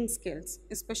weaving skills,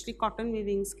 especially cotton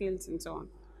weaving skills and so on.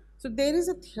 So there is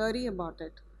a theory about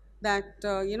it that,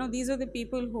 you know, these are the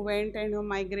people who went and who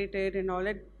migrated and all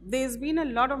that. There's been a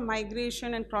lot of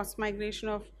migration and cross migration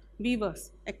of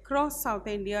weavers across South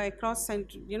India, across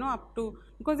central, you know, up to,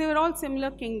 because they were all similar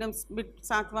kingdoms with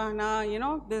Satvahana, you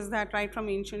know, this, that, right from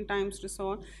ancient times to so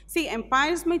on. See,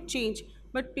 empires may change,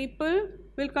 but people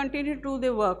will continue to do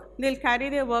their work. They'll carry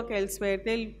their work elsewhere.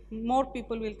 More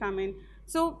people will come in.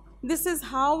 So this is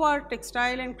how our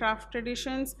textile and craft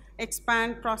traditions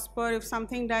expand, prosper. If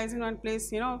something dies in one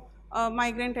place, you know, a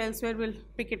migrant elsewhere will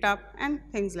pick it up and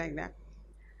things like that.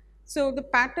 So the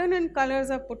pattern and colors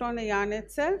are put on the yarn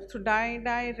itself through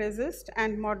dye, resist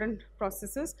and modern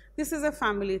processes. This is a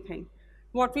family thing.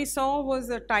 What we saw was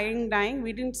the tying, dyeing.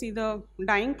 We didn't see the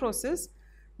dyeing process.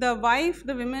 The wife,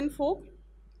 the women folk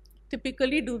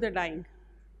typically do the dyeing.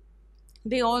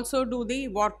 They also do the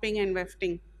warping and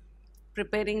wefting,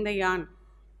 preparing the yarn.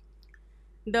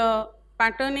 The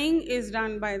patterning is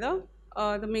done by the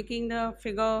making the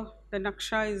figure, the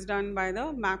naksha is done by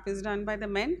the, map is done by the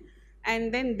men,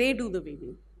 and then they do the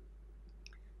weaving.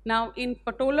 Now in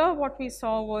Patola what we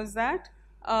saw was that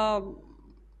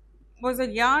was the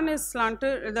yarn is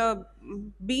slanted, the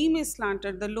beam is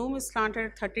slanted, the loom is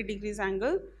slanted at 30 degrees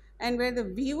angle, and where the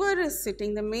weaver is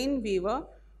sitting, the main weaver,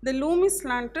 the loom is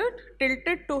slanted,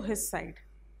 tilted to his side.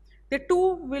 The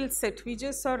two will sit. We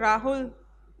just saw Rahul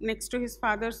next to his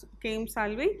father's Kame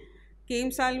Salvi.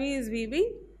 Kame Salvi is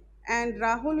weaving and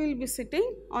Rahul will be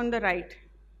sitting on the right.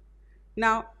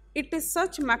 Now, it is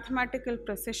such mathematical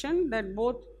precision that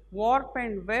both warp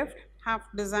and weft have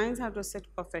designs have to sit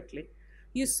perfectly.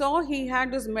 You saw he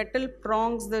had those metal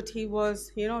prongs that he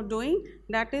was, you know, doing.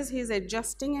 That is, he's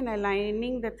adjusting and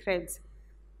aligning the threads.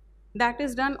 That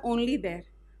is done only there.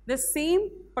 The same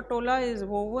patola is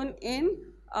woven in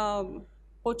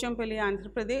Pochampalli, Andhra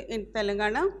Pradesh, in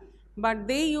Telengana, but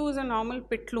they use a normal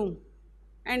pit loom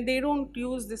and they don't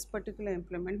use this particular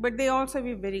implement, but they also have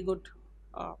a very good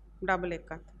double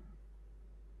ikat.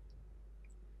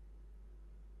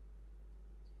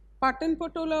 Patan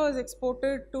patola was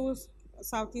exported to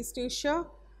Southeast Asia,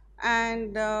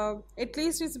 and at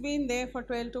least it's been there for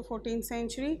 12th to 14th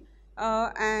century,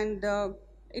 and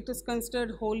it is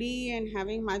considered holy and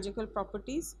having magical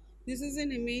properties. This is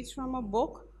an image from a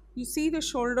book. You see the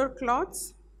shoulder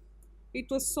cloths. It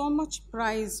was so much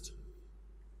prized.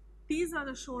 These are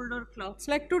the shoulder cloths,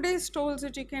 like today's stoles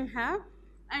that you can have,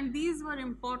 and these were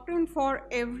important for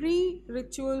every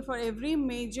ritual, for every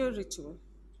major ritual.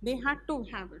 They had to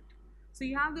have it. So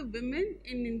you have the women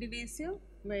in Indonesia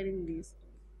wearing these.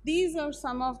 These are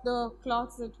some of the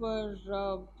cloths that were,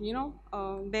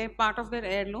 they're part of their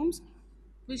heirlooms,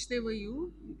 which they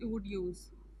would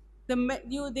use.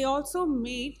 They also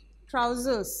made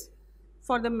trousers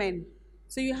for the men.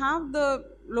 So you have the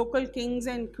local kings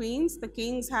and queens. The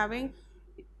kings having,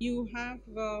 you have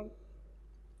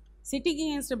sitting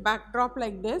against a backdrop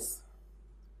like this.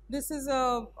 This is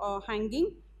a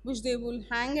hanging which they will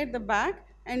hang at the back,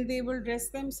 and they will dress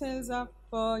themselves up,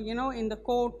 in the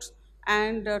coats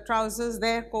and trousers,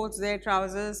 their coats, their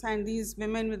trousers, and these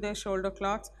women with their shoulder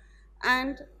cloths.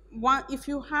 And if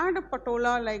you had a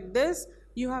patola like this,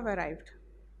 you have arrived.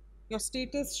 Your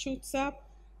status shoots up,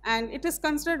 and it is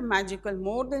considered magical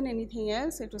more than anything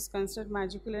else. It was considered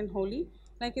magical and holy.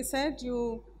 Like I said,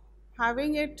 you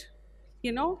having it,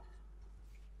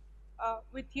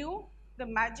 with you, the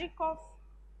magic of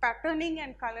patterning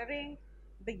and coloring,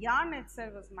 the yarn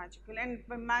itself was magical, and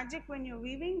by magic, when you're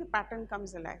weaving, the pattern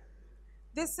comes alive.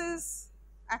 This is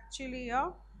actually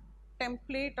a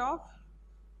template of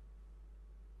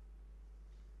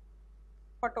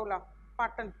Patola,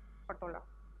 pattern Patola.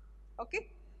 Okay.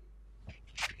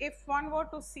 If one were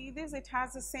to see this, it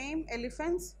has the same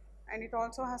elephants and it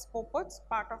also has popots,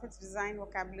 part of its design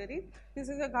vocabulary. This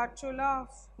is a Ghatchola of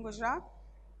Gujarat.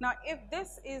 Now, if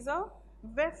this is a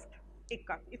weft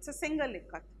ikat, it's a single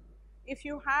ikat. If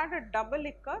you had a double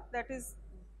ikat, that is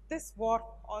this warp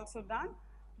also done,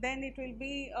 then it will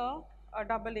be a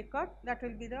double ikat, that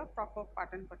will be the proper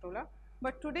pattern patola.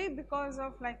 But today, because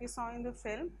of, like we saw in the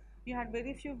film, you had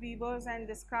very few weavers and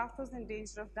this craft was in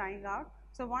danger of dying out.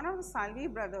 So, one of the Salvi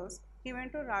brothers, he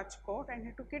went to Rajkot and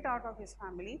he took it out of his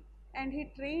family and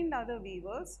he trained other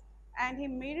weavers and he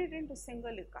made it into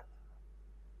single ikat,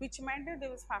 which meant that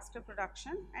there was faster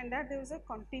production and that there was a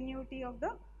continuity of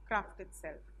the craft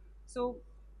itself. So,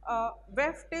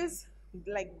 weft is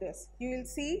like this. You will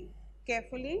see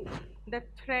carefully the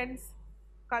threads,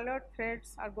 colored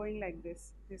threads are going like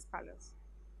this, these colors.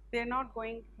 They are not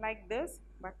going like this,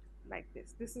 but like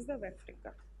this. This is the weft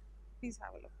ikat. Please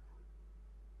have a look.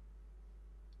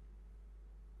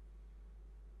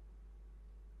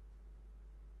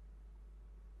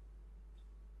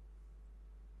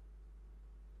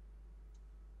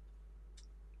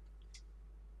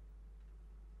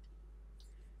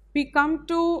 We come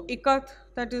to ikat,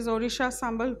 that is Odisha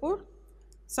Sambalpur.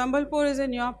 Sambalpur is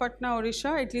in New Patna,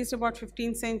 Odisha, at least about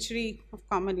 15th century of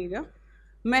common era.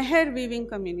 Meher weaving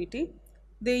community.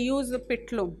 They use the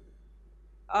pit loom.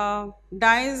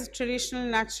 Dyes, traditional,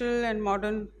 natural and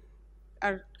modern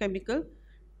are chemical.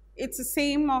 It's the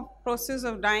same process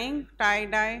of dyeing, tie,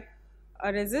 dye,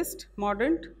 resist,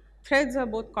 mordant. Threads are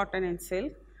both cotton and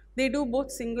silk. They do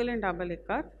both single and double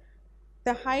ikat.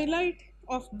 The highlight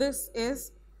of this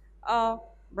is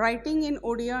writing in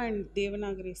Odia and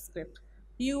Devanagari script.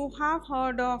 You have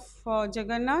heard of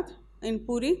Jagannath in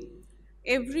Puri.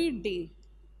 Every day,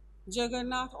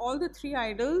 Jagannath, all the three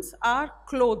idols are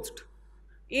clothed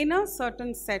in a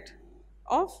certain set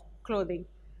of clothing.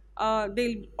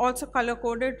 They'll also color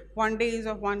coded. One day is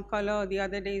of one color, the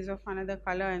other day is of another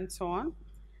color, and so on.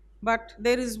 But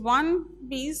there is one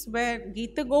piece where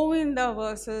Gita Govinda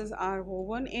verses are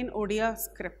woven in Odia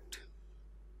script.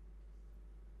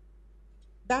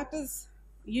 That is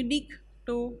unique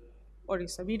to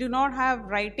Odisha. We do not have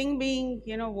writing being,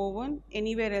 woven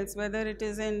anywhere else, whether it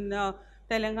is in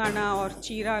Telengana or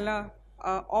Chirala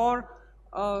or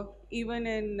even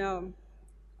in,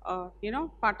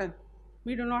 Patan.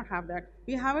 We do not have that.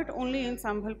 We have it only in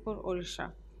Sambalpur,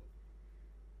 Odisha.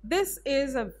 This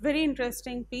is a very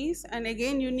interesting piece and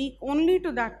again unique only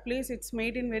to that place. It's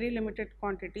made in very limited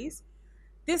quantities.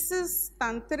 This is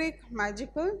tantric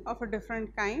magical of a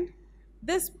different kind.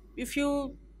 This, if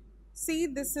you see,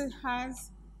 this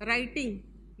has writing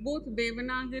both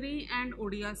Devanagari and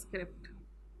Odia script.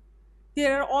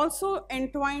 There are also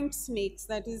entwined snakes,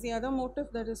 that is the other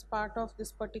motif that is part of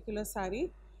this particular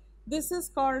sari. This is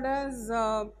called as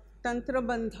Tantra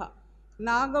Bandha,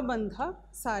 Naga Bandha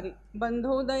sari.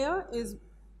 Bandhodaya is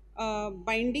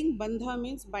binding, Bandha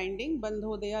means binding,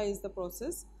 Bandhodaya is the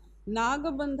process.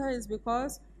 Naga Bandha is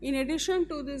because in addition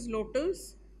to this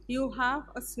lotus, you have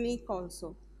a snake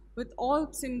also with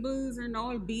all symbols and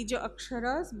all bija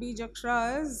aksharas. Bija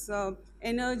akshara is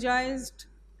energized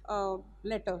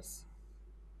letters.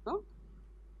 No?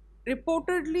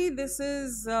 Reportedly, this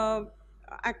is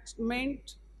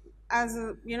meant as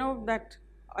that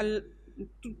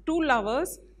two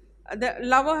lovers. The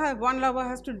lover one lover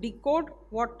has to decode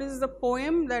what is the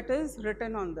poem that is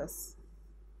written on this.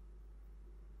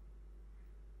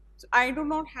 So I do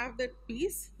not have that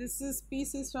piece. This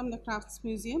piece is from the Crafts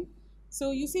Museum. So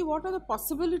you see what are the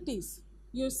possibilities.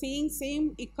 You are seeing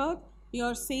same ikat. You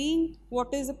are seeing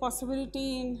what is the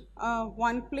possibility in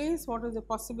one place, what is the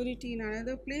possibility in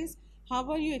another place. How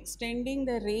are you extending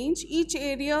the range? Each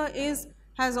area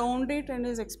has owned it and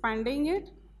is expanding it.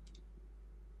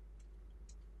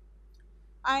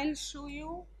 I'll show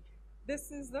you. This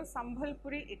is the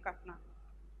Sambalpuri ikat now.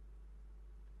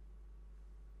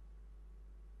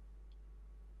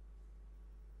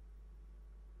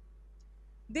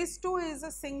 This too is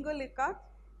a single ikat.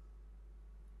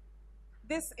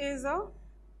 This is a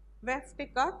weft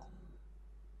ikat.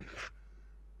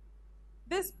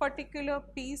 This particular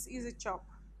piece is a chalk.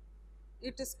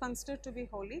 It is considered to be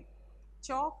holy.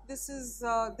 Chalk, this is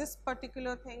this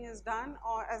particular thing is done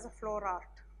or as a floor art.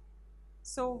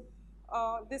 So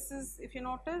this is, if you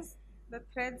notice, the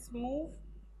threads move.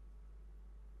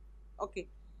 Okay,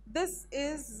 this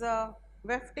is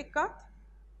weft ikat,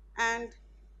 and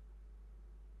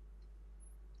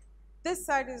this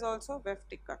side is also weft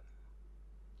ikat.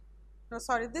 No,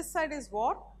 sorry, this side is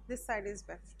warp, this side is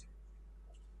weft.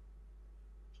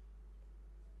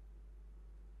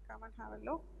 come and have a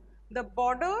look. The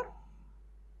border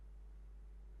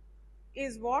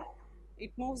is what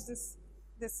it moves this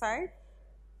side.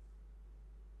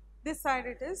 This side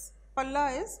it is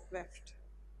palla is weft.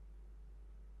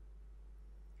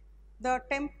 The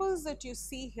temples that you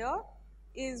see here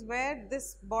is where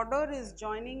this border is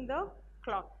joining the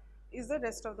cloth, is the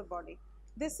rest of the body.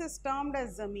 This is termed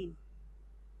as zameen.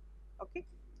 Okay,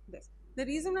 this. The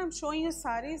reason I am showing you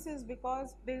saris is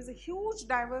because there is a huge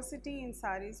diversity in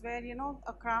saris where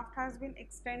a craft has been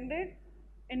extended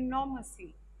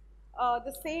enormously.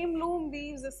 The same loom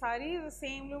weaves the sari, the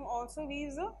same loom also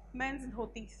weaves the men's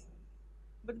dhotis.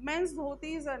 But men's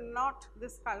dhotis are not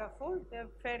this colorful, they are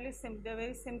fairly simple, they are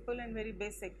very simple and very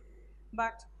basic.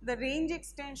 But the range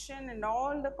extension and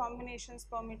all the combinations,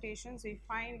 permutations we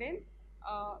find in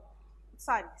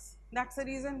saris. That is the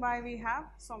reason why we have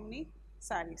so many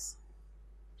saris.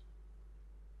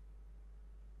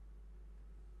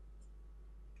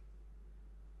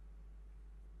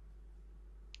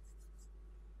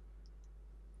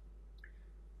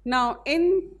 Now,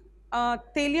 in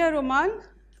Telia Rumal,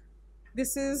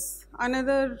 this is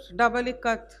another double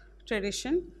ikat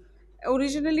tradition.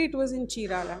 Originally, it was in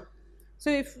Chirala. So,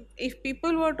 if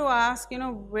people were to ask,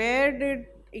 where did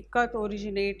ikat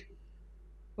originate?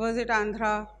 Was it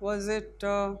Andhra? Was it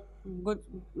good?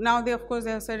 Now, they of course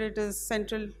they have said it is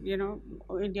central,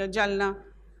 India, Jalna,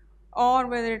 or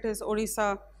whether it is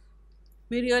Odisha.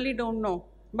 We really don't know,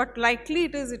 but likely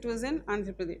it was in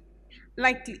Andhra Pradesh.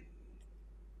 Likely.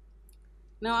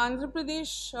 Now, Andhra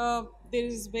Pradesh, there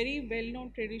is very well-known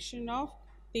tradition of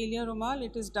Telia Rumal.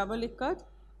 It is double ikat,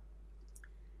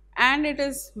 and it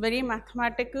is very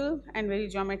mathematical and very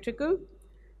geometrical.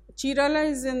 Chirala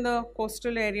is in the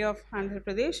coastal area of Andhra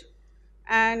Pradesh,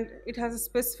 and it has a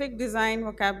specific design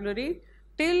vocabulary.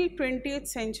 Till 20th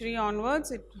century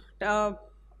onwards, it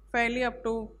fairly up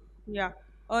to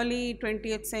early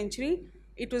 20th century,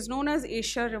 it was known as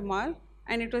Asia Rumal,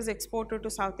 and it was exported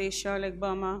to South Asia like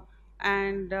Burma,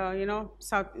 and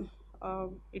South.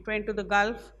 It went to the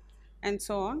Gulf and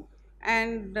so on,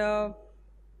 and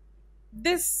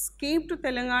this came to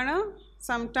Telangana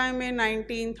sometime in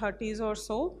 1930s or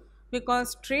so,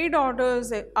 because trade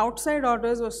orders, outside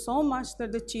orders were so much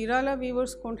that the Chirala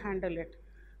weavers couldn't handle it.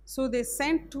 So they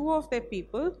sent two of their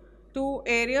people to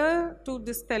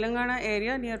this Telangana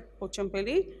area near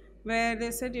Pochampally, where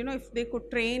they said, if they could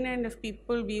train and if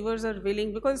weavers are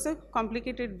willing, because it's a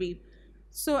complicated weave,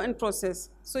 so and process.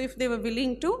 So if they were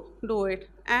willing to do it,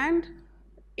 and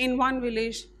in one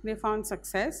village they found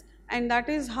success, and that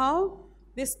is how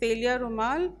this Telia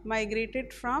Rumal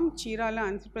migrated from Chirala,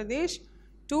 Andhra Pradesh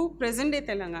to present day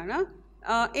Telangana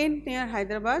in near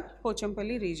Hyderabad,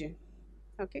 Pochampally region.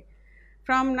 Okay.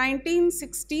 From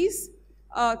 1960s,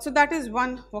 so that is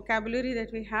one vocabulary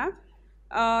that we have.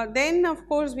 Then of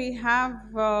course we have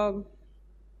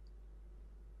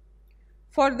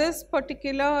for this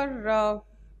particular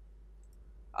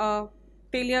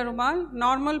Telia Rumal,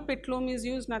 normal pit loom is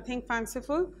used, nothing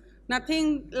fanciful,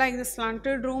 nothing like the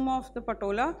slanted loom of the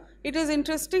Patola. It is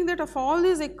interesting that of all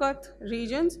these ikat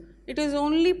regions, it is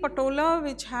only Patola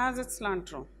which has its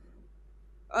slant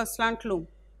loom.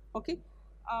 Okay.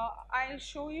 I will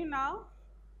show you now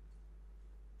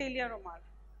Telia Rumal.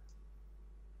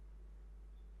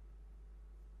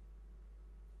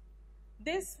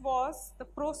 This was the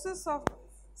process of,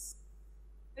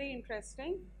 very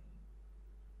interesting.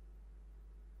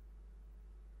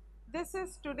 This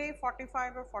is today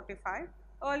 45 or 45.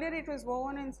 Earlier it was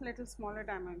woven in little smaller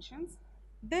dimensions.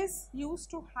 This used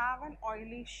to have an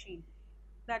oily sheen.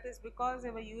 That is because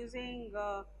they were using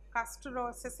castor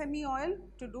or sesame oil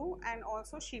to do, and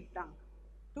also sheep dung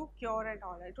to cure and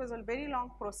all. It was a very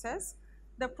long process.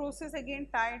 The process, again,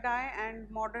 tie-dye and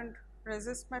modern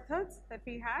resist methods that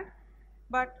we had,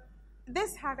 but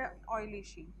this had an oily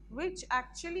sheen, which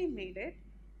actually made it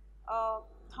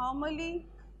thermally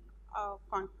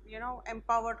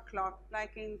empowered cloth.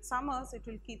 Like in summers it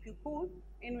will keep you cool,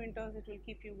 in winters it will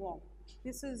keep you warm.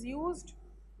 This is used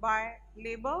by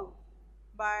labor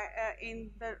in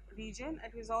the region.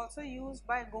 It is also used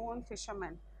by Goan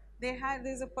fishermen. There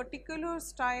is a particular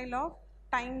style of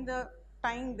tying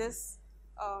this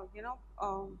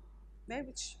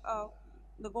which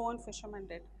the Goan fishermen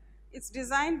did. It's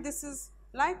designed, this is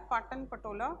like Patan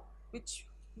Patola, which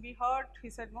we heard, he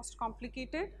said, most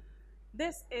complicated.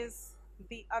 This is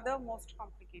the other most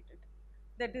complicated.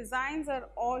 The designs are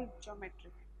all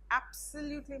geometric,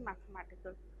 absolutely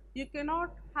mathematical. You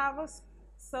cannot have a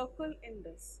circle in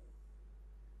this,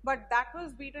 but that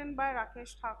was beaten by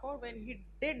Rakesh Thakur when he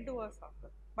did do a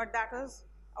circle, but that was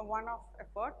a one-off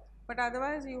effort. But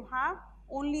otherwise you have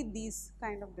only these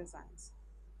kind of designs.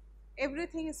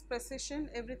 everything is precision,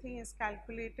 everything is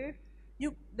calculated.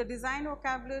 The design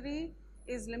vocabulary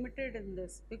is limited in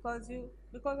this because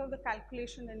of the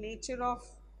calculation, the nature of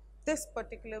this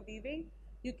particular weaving,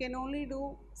 you can only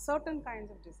do certain kinds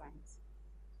of designs.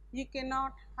 You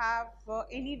cannot have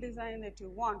any design that you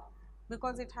want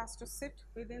because it has to sit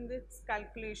within its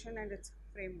calculation and its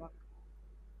framework.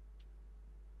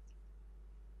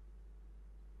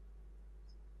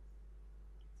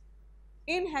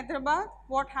 In Hyderabad,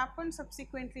 what happened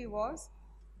subsequently was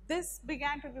this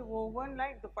began to be woven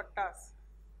like dupattas,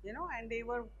 and they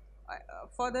were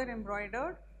further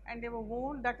embroidered and they were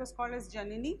worn, that was called as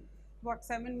Janani, about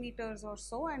 7 meters or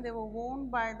so, and they were worn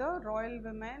by the royal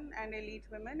women and elite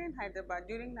women in Hyderabad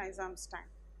during Nizam's time.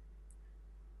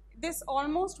 This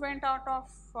almost went out of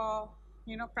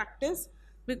practice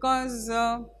because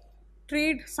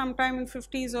trade sometime in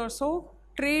 50s or so,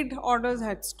 trade orders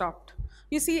had stopped.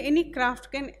 You see, any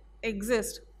craft can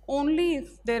exist only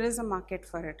if there is a market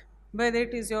for it, whether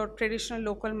it is your traditional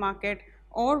local market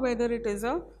or whether it is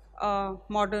a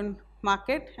modern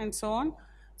market and so on.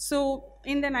 So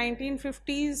in the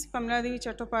 1950s, Kamala Devi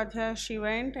Chattopadhyay, she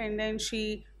went and then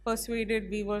she persuaded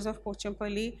weavers of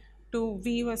Pochampalli to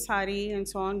weave a sari and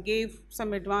so on, gave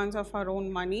some advance of her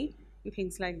own money and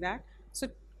things like that. So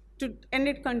and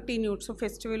it continued. So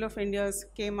Festival of Indias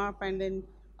came up and then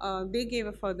they gave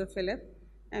a further fillip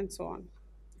and so on.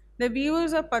 The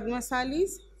weavers are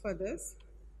Padmasalis for this.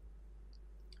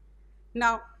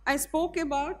 Now I spoke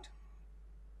about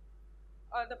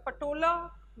the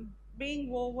Patola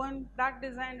being woven, that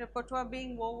design repertoire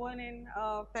being woven in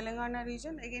Telengana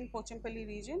region, again Pochampalli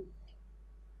region.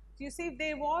 You see,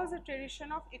 there was a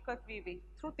tradition of ikat weaving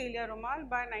through Telia Rumal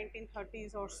by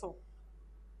 1930s or so.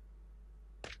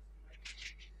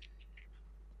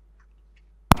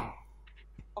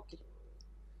 Okay.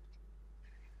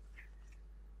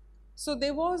 So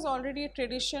there was already a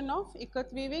tradition of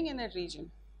ikat weaving in a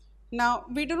region. Now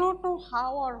we do not know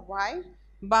how or why,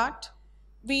 but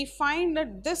we find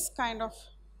that this kind of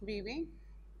weaving,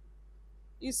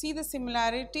 you see the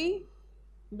similarity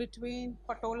between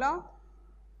Patola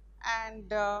and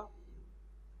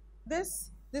this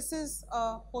is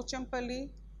Pochampalli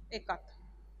ikat.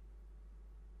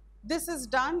 This is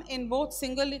done in both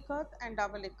single ikat and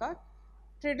double ikat.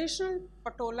 Traditional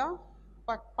Patola,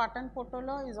 Patan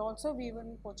Patola is also woven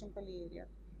in Pochampalli area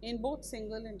in both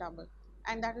single and double,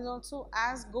 and that is also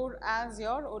as good as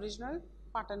your original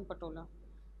Patan Patola.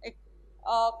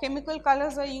 Chemical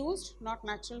colors are used, not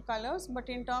natural colors, but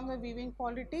in terms of weaving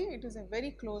quality, it is a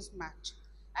very close match,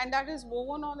 and that is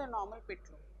woven on the normal pit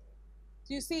loom.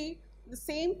 So you see, the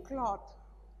same cloth,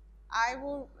 I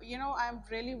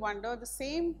really wonder, the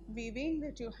same weaving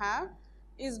that you have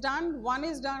is done, one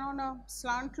is done on a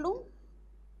slant loom,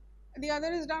 the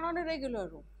other is done on a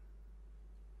regular loom.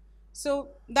 So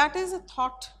that is a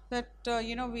thought that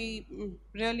we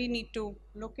really need to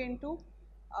look into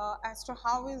as to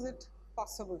how is it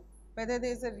possible, whether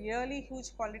there is a really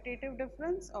huge qualitative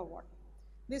difference or what.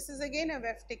 This is again a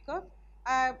weft ticker.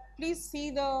 Please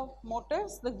see the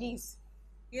motifs, the geese.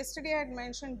 Yesterday I had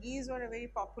mentioned geese were a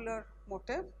very popular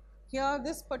motif. Here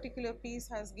this particular piece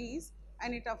has geese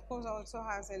and it of course also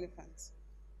has elephants.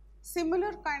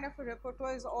 Similar kind of a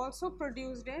repertoire is also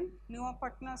produced in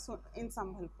Nuapatna in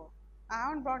Sambhalpur. I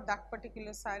haven't brought that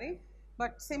particular sari,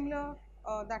 but similar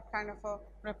that kind of a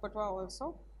repertoire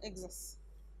also exists.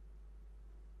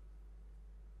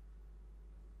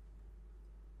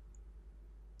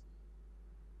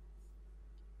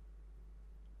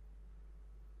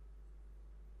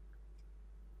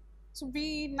 So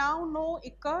we now know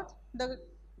ikat, the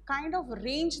kind of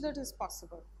range that is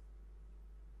possible.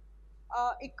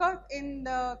 Ikat in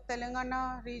the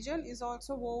Telangana region is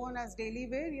also woven as daily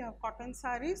wear. You have cotton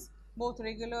saris, both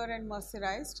regular and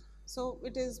mercerized. So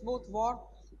it is both warp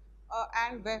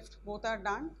and weft, both are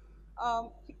done.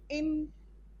 In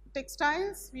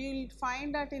textiles, we will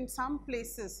find that in some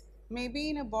places, maybe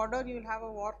in a border you will have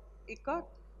a warp ikat,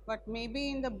 but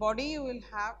maybe in the body you will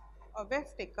have a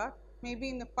weft ikat, maybe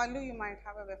in the pallu you might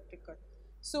have a weft ikat.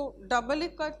 So double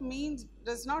ikat means,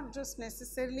 does not just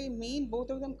necessarily mean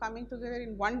both of them coming together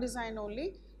in one design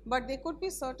only, but there could be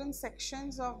certain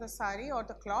sections of the sari or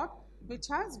the cloth which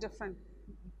has different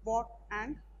warp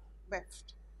and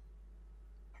weft.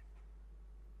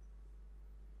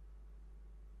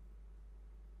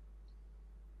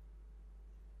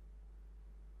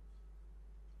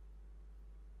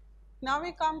 Now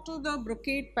we come to the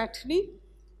brocade patchni.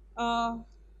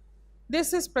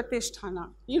 This is Pratisthana.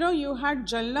 You had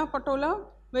Jalna Patola,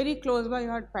 very close by you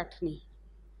had Patni.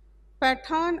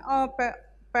 Pathan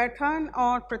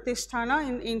or Pratisthana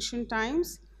in ancient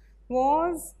times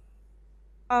was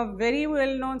a very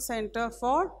well known center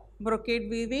for brocade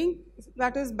weaving,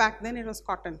 that is back then it was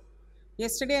cotton.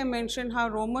 Yesterday I mentioned how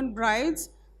Roman brides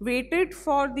waited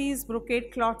for these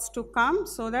brocade cloths to come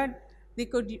so that they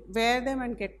could wear them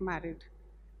and get married.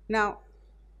 Now,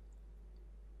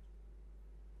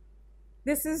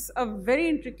 this is a very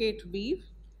intricate weave,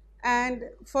 and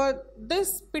for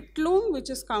this pit loom, which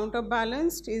is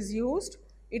counterbalanced, is used.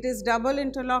 It is double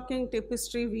interlocking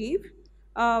tapestry weave.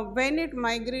 When it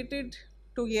migrated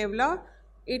to Yevla,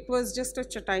 it was just a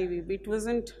chatai weave. It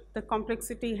wasn't, the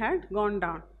complexity had gone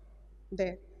down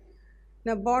there.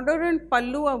 Now, border and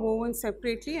pallu are woven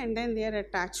separately and then they are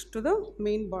attached to the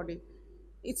main body.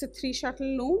 It's a 3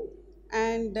 shuttle loom,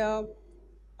 and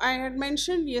I had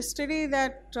mentioned yesterday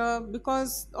that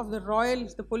because of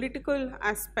the political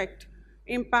aspect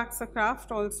impacts the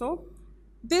craft also.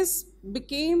 This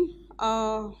became,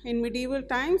 in medieval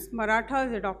times,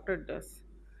 Marathas adopted this.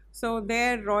 So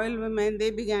their royal women,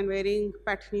 they began wearing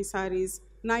Pathani saris,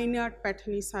 9-yard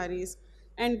Pathani saris,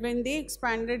 and when they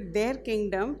expanded their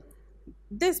kingdom,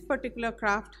 this particular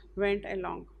craft went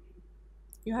along.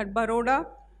 You had Baroda,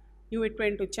 it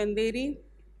went to Chanderi,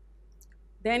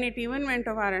 then it even went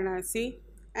to Varanasi,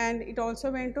 and it also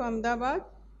went to Ahmedabad.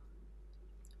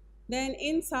 Then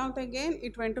in south again,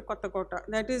 it went to Kotakota,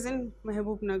 that is in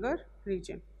Mahbubnagar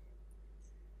region.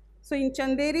 So in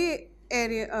Chanderi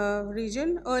area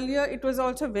region, earlier it was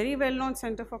also very well known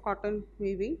center for cotton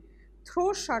weaving.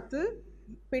 Throw shuttle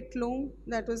pit loom,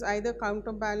 that was either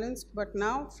counterbalanced, but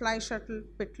now fly shuttle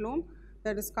pit loom,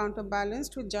 that is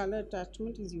counterbalanced with jala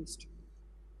attachment, is used.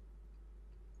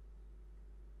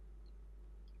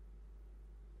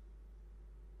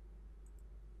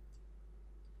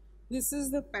 This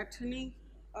is the patterning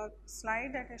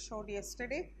slide that I showed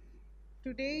yesterday.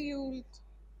 Today you will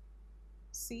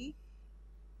see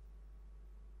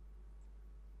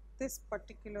this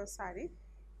particular sari.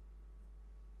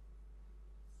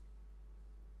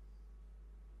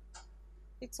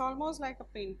 It's almost like a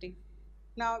painting.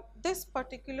 Now this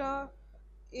particular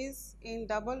is in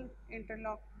double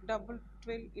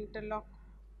twill interlock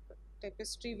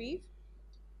tapestry weave.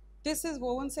 This is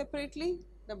woven separately,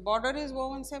 the border is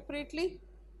woven separately,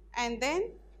 and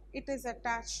then it is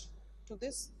attached to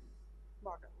this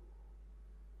border.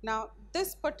 Now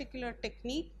this particular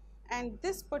technique and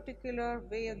this particular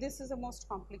way, this is the most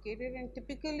complicated, and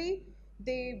typically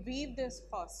they weave this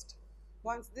first.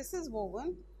 Once this is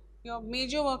woven, your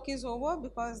major work is over,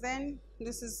 because then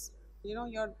this is,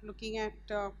 you're looking at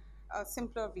a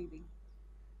simpler weaving.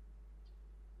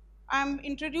 I am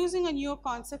introducing a new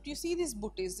concept. You see these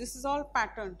booties, this is all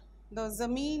patterned. The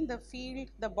zameen, the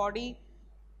field, the body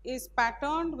is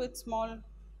patterned with small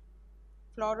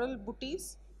floral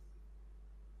booties.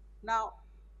 Now,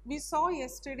 we saw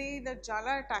yesterday the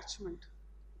jala attachment,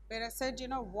 where I said,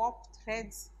 warp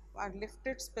threads are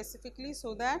lifted specifically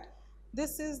so that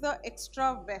this is the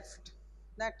extra weft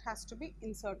that has to be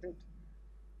inserted.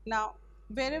 Now,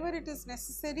 wherever it is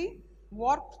necessary,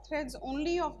 warp threads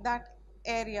only of that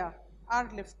area are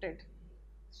lifted.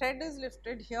 Thread is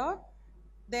lifted here,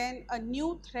 then a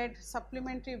new thread,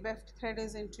 supplementary weft thread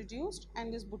is introduced,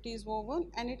 and this booty is woven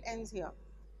and it ends here.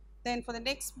 Then for the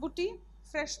next booty,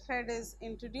 fresh thread is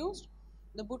introduced,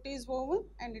 the booty is woven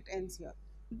and it ends here.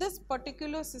 This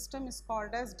particular system is called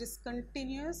as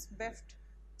discontinuous weft,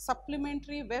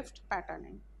 supplementary weft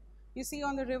patterning. You see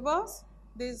on the reverse,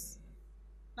 there is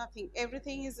nothing,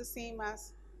 everything is the same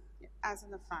as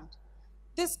in the front.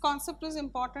 This concept was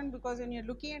important because when you are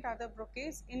looking at other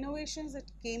brocades, innovations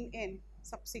that came in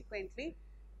subsequently,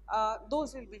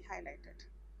 those will be highlighted.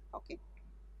 Okay,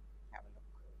 have a look.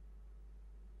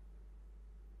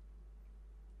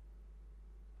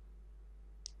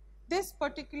 This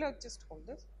particular, just hold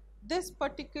this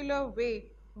particular way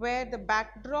where the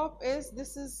backdrop is,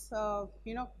 this is,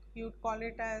 you would call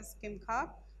it as kimkha,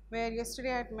 where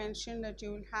yesterday I had mentioned that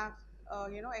you will have,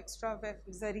 extra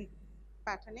zari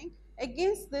patterning.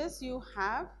 Against this you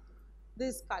have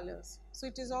these colors. So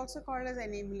it is also called as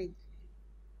enameling.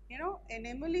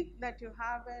 Enameling that you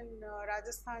have in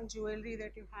Rajasthan jewelry,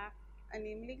 that you have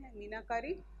enameling and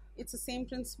meenakari, it's the same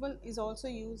principle, is also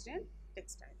used in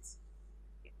textiles.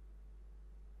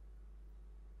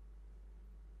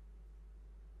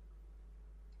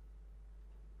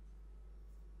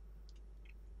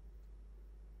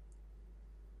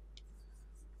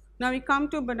 Now we come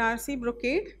to Banarsi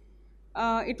brocade.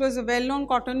 It was a well-known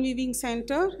cotton weaving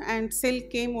center, and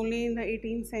silk came only in the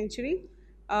 18th century.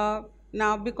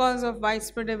 Now because of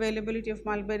widespread availability of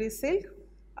mulberry silk,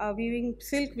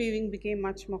 silk weaving became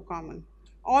much more common.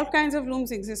 All kinds of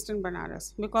looms exist in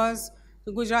Banaras because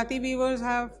the Gujarati weavers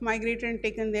have migrated and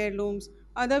taken their looms.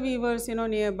 other weavers,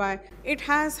 nearby. It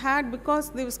has had,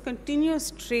 because there was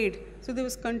continuous trade, so there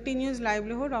was continuous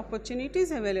livelihood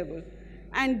opportunities available,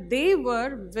 and they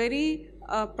were very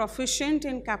proficient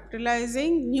in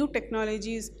capitalizing new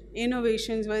technologies,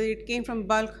 innovations, whether it came from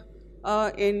bulk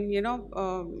in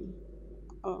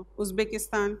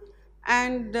Uzbekistan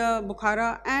and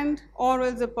Bukhara, and or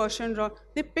else the Persian Rock.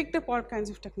 They picked up all kinds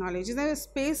of technologies. There was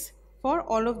space for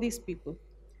all of these people.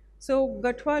 So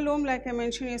Gatwa loom, like I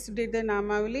mentioned yesterday, the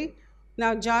Namavali.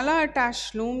 Now Jala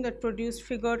attached loom that produced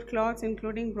figured cloths,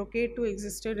 including brocade, too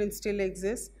existed and still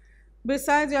exists.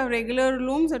 Besides, you have regular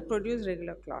looms that produce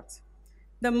regular cloths.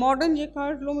 The modern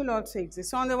jacquard loom will also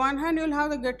exist. So on the one hand, you will have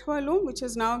the Gatwa loom, which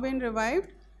has now been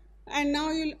revived, and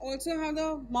now you will also have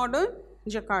the modern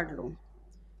jacquard loom.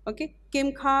 Okay,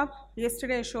 Kimkhab,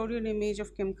 yesterday I showed you an image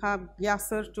of Kimkhab,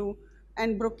 Yasser too,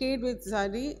 and brocade with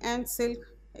zari and silk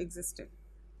existed.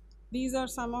 These are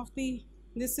some of the,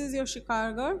 this is your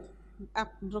Shikargar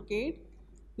brocade,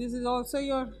 this is also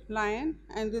your lion,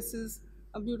 and this is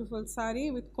a beautiful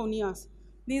sari with konias.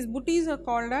 These booties are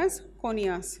called as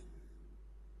konias.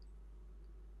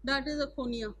 That is a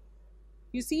konia.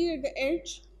 You see at the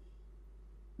edge,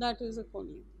 that is a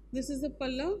konia. This is the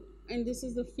palla and this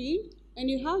is the field, and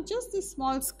you have just a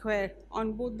small square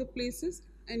on both the places,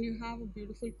 and you have a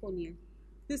beautiful konia.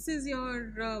 This is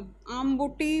your arm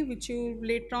booty, which you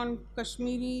later on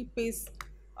Kashmiri paste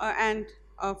and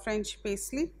French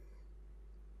paisley.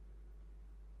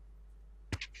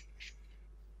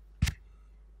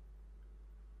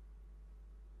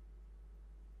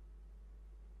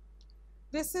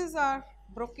 This is our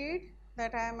brocade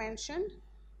that I mentioned,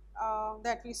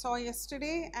 that we saw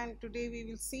yesterday, and today we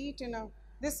will see it in a,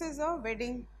 this is a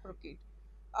wedding brocade.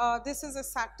 This is a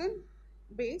satin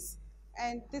base,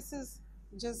 and this is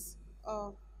just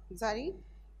zari,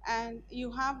 and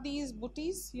you have these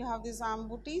booties, you have these arm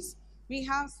booties. We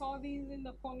have saw these in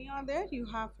the konya there, you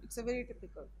have, it's a very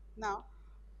typical. Now,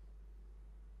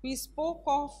 we spoke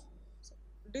of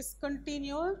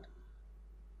discontinued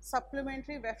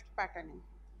supplementary weft patterning.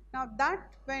 Now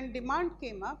that, when demand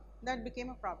came up, that became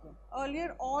a problem.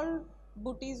 Earlier all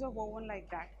booties were woven like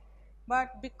that,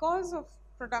 but because of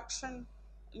production,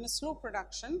 in a slow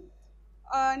production,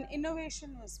 an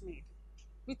innovation was made,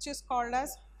 which is called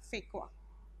as Fekwa.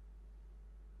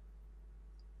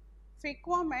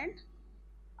 Fekwa meant,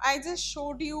 I just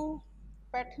showed you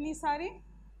Patni sari,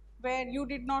 where you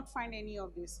did not find any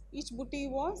of this. Each booty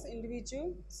was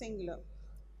individual, singular.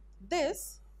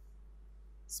 This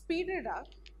speeded up.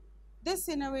 This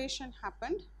innovation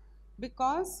happened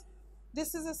because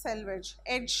this is a selvage,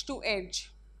 edge to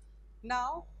edge.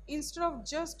 Now, instead of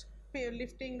just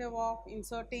lifting the warp,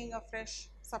 inserting a fresh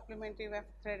supplementary weft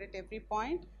thread at every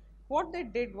point, what they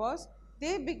did was,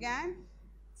 they began,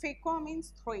 Fekwa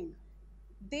means throwing.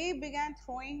 They began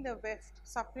throwing the weft,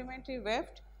 supplementary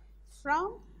weft,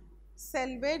 from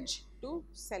selvage to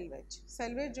selvage.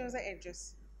 Selvage are the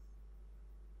edges.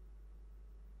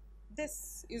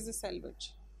 This is the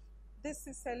selvage. This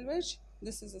is selvage,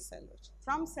 this is a selvage.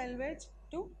 From selvage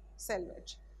to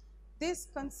selvage. This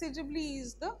considerably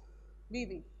is the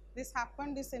weaving. This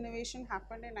happened, this innovation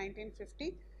happened in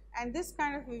 1950, and this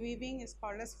kind of weaving is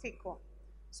called as Fekwa.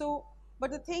 So,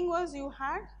 but the thing was, you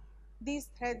had these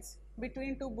threads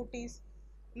between two booties.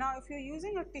 Now, if you are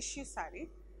using a tissue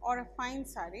sari or a fine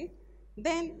sari,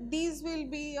 then these will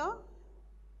be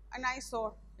an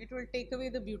eyesore, it will take away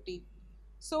the beauty.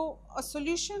 So, a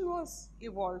solution was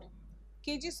evolved.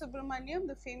 K.G. Subramaniam,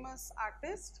 the famous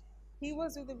artist, he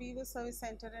was with the Weaver Service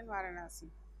Center in Varanasi.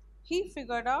 He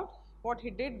figured out, what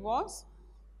he did was,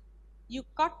 you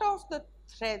cut off the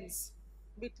threads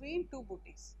between two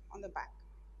booties on the back.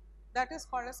 That is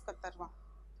called as katarwa.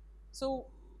 So,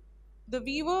 the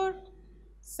weaver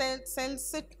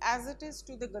sells it as it is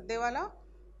to the gaddewala.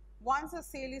 Once a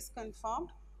sale is confirmed,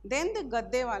 then the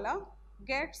gaddewala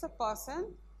gets a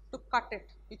person to cut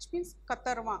it, which means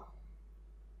katarwa.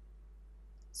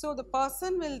 So, the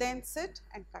person will then sit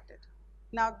and cut it.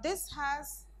 Now, this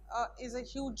has is a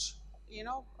huge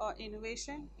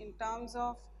innovation in terms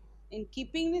of in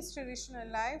keeping this tradition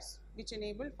alive, which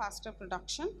enabled faster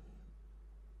production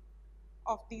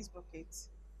of these brocades.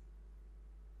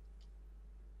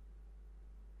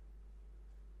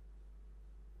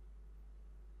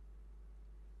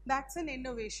 That's an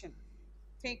innovation,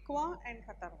 Fekwa and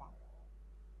Katarwa.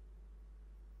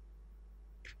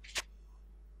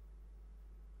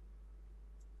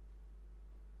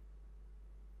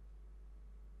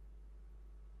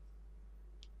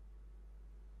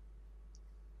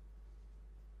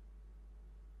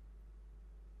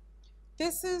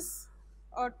 This is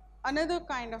another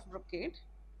kind of brocade.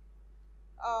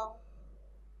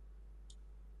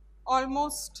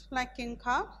 almost like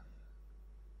kinka.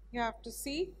 You have to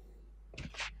see.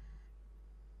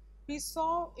 We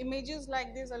saw images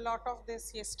like this, a lot of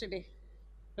this yesterday,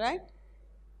 right?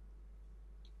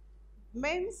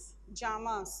 Men's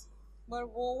jamas were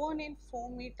woven in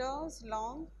 4 meters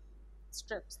long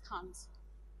strips, thans,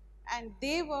 and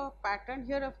they were patterned.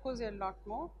 Here, of course, there are a lot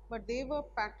more, but they were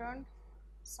patterned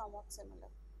somewhat similar.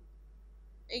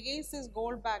 Against this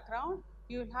gold background,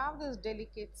 you will have this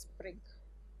delicate sprig,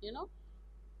 you know.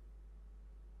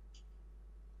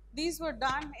 These were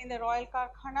done in the royal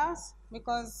karkhanas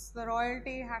because the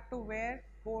royalty had to wear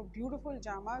beautiful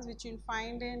jamas, which you'll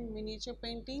find in miniature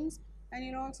paintings, and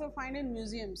you'll also find in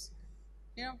museums.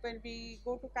 You know, when we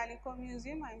go to Calico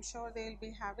Museum, I'm sure they'll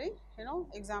be having, you know,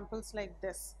 examples like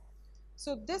this.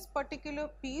 So this particular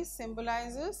piece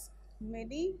symbolizes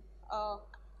many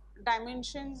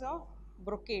dimensions of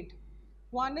brocade.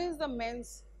 One is the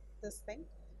men's this thing.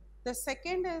 The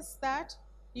second is that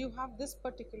you have this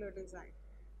particular design.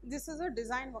 This is a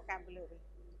design vocabulary.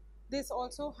 This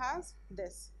also has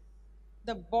this.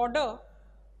 The border,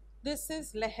 this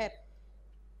is leher.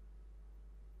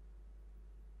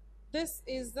 This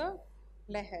is the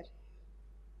leher.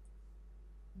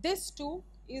 This too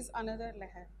is another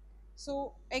leher.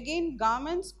 So again,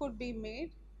 garments could be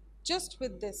made just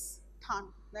with this than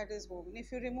that is woven.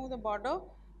 If you remove the border,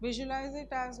 visualize it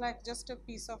as like just a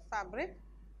piece of fabric,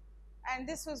 and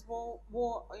this was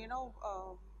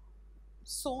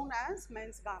sewn as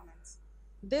men's garments.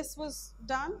 This was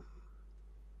done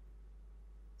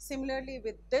similarly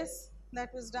with this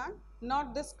that was done,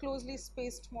 not this closely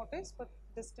spaced motifs, but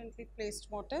distantly placed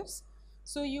motifs.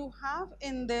 So you have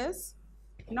in this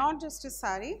not just a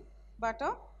sari, but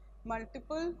a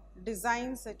multiple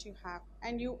designs that you have,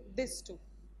 and you this too.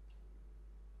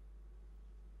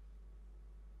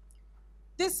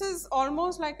 This is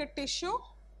almost like a tissue,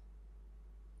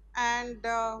 and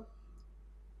I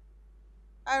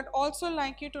would also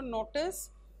like you to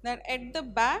notice that at the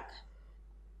back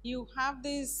you have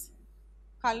these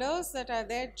colors that are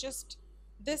there, just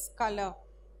this color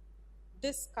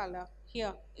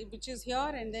here, which is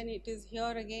here, and then it is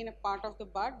here again a part of the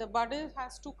bud. The bud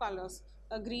has two colors,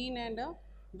 a green and a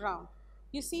brown.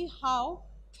 You see how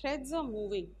threads are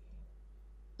moving.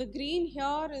 The green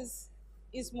here is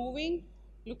moving.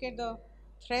 Look at the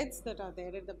threads that are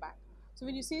there at the back. So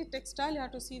when you see textile, you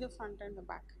have to see the front and the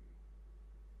back.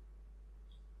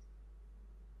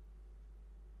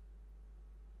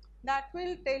 That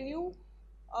will tell you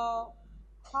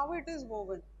how it is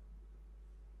woven,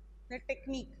 the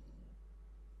technique.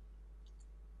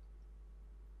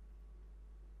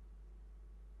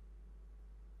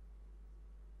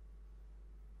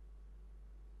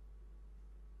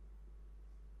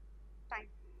 Time.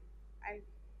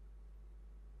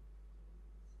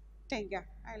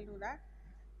 I'll do that.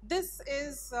 This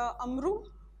is Amru.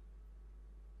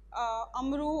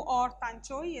 Amru or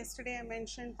Tanchoi. Yesterday I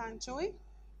mentioned Tanchoi.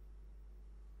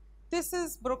 This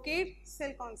is brocade,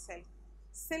 silk on silk.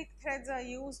 Silk threads are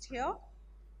used here,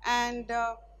 and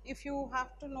if you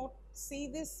have to see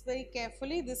this very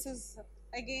carefully, this is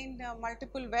again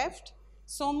multiple weft,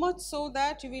 so much so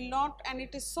that you will not, and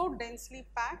it is so densely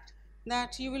packed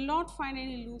that you will not find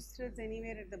any loose threads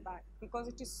anywhere at the back, because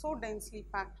it is so densely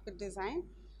packed with design.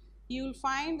 You will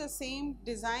find the same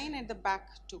design at the back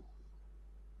too.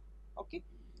 Okay.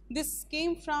 This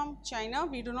came from China.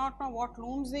 We do not know what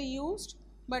looms they used,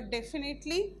 but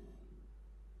definitely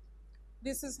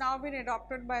this has now been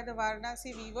adopted by the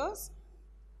Varanasi weavers.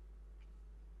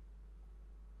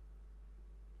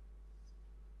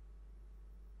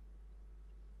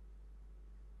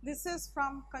 This is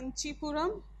from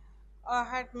Kanchipuram. I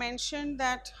had mentioned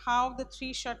that how the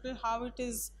three shuttle, how it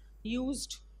is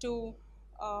used to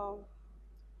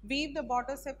weave the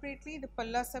border separately, the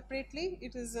palla separately.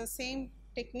 It is the same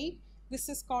technique. This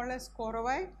is called as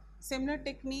koravai. Similar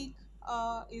technique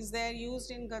is there used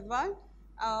in Gadwal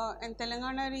and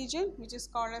Telengana region, which is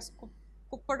called as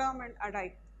Kuppadam and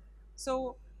Adai.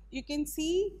 So you can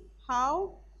see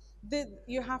how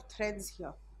you have threads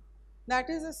here.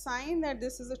 That is a sign that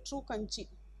this is a true kanchi,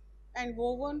 and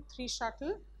woven three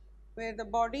shuttle, where the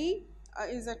body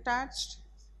is attached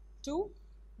to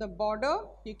the border.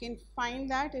 You can find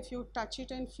that if you touch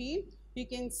it and feel, you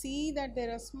can see that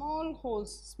there are small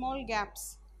holes, small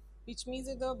gaps, which means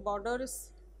that the border is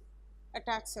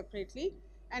attached separately,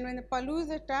 and when the pallu is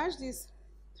attached, these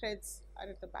threads are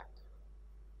at the back.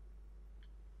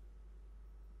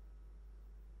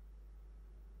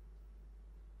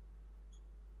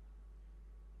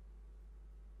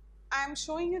 I am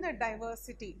showing you the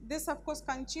diversity. This of course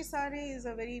Kanchi sari is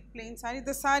a very plain sari.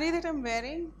 The sari that I am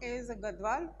wearing is a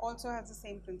Gadwal, also has the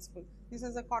same principle. This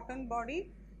is a cotton body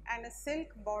and a silk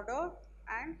border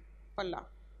and palla.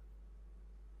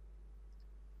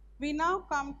 We now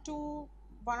come to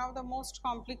one of the most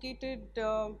complicated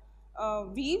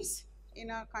weaves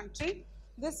in our country.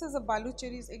 This is a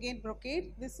balucheries, again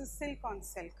brocade. This is silk on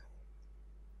silk.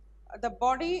 The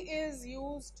body is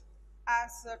used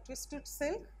as a twisted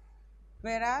silk,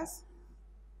 whereas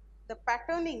the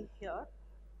patterning here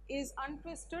is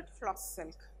untwisted floss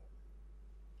silk.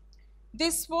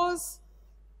 This was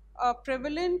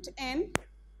prevalent in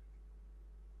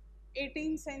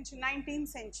 18th century, 19th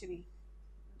century,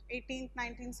 18th,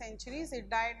 19th centuries. It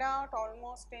died out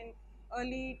almost in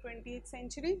early 20th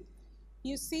century.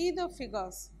 You see the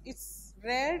figures. It's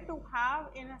rare to have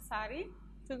in a sari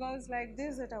figures like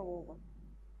this that are woven.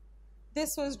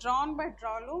 This was drawn by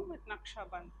draw loom with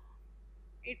Nakshaband.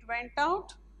 It went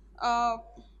out.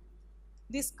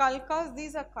 These kalkas,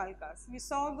 these are kalkas. We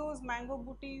saw those mango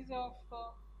booties of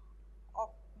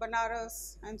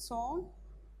Banaras and so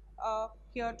on.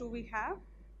 Here too we have.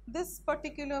 This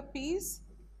particular piece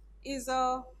is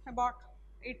about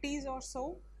 80s or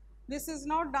so. This is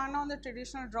not done on the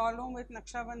traditional draw loom with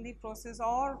Nakshabandi process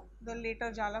or the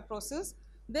later Jala process.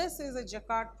 This is a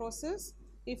jacquard process.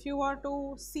 If you were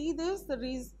to see this, the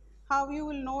reason how you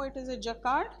will know it is a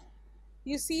jacquard,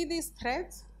 you see these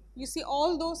threads, you see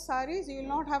all those saris, you will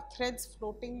not have threads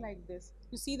floating like this.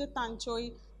 You see the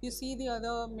tanchoi, you see the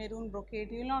other maroon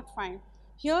brocade, you will not find.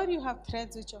 Here you have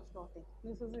threads which are floating.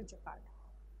 This is a jacquard.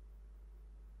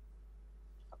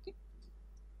 Okay.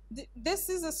 This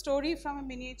is a story from a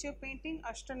miniature painting,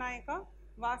 Ashtanayaka,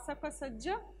 Vasaka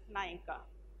Sajja Nayika.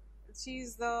 She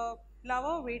is the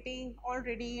lover waiting, all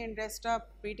ready and dressed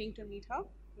up, waiting to meet her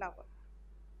lover.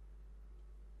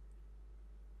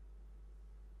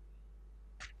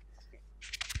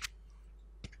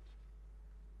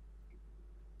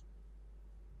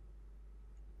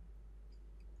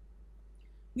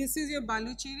 This is your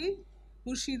Baluchiri,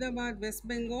 Murshidabad, West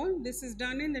Bengal. This is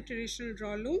done in the traditional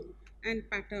draw loom and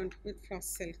patterned with floss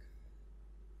silk.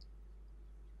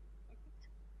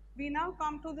 We now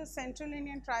come to the Central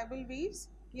Indian tribal weaves.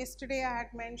 Yesterday I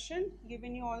had mentioned,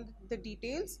 given you all the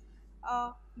details.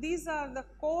 These are the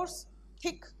coarse,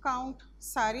 thick count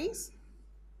saris.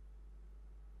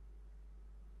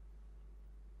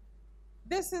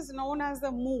 This is known as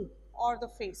the mu or the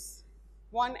face,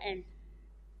 one end.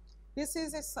 This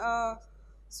is a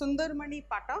Sundarmani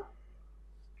Pata,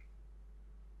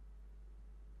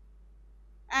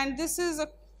 and this is a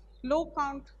low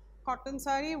count cotton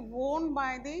sari worn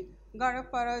by the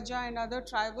Gadaparaja and other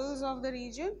tribals of the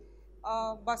region,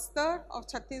 Bastar of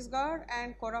Chhattisgarh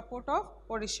and Koraput of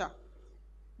Odisha.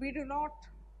 We do not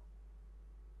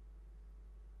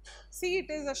see it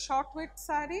is a short width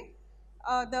sari.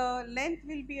 The length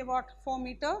will be about 4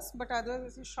 meters, but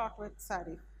otherwise it is short width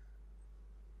sari.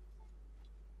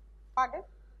 Pardon?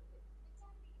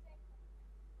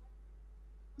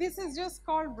 This is just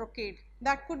called brocade.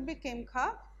 That could be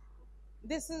kemkha.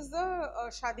 This is the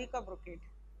Shadika brocade.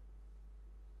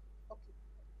 Okay.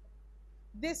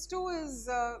 This too is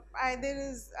there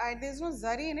is no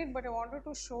zari in it, but I wanted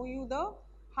to show you the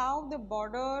how the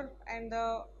border and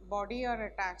the body are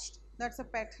attached. That's a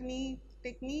Pathani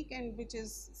technique, and which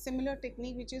is similar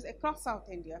technique which is across South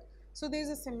India. So there is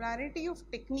a similarity of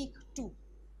technique too.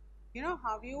 You know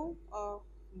how you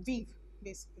weave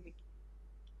basically.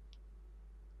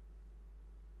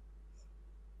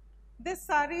 This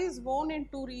sari is worn in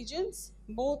two regions,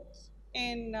 both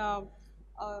in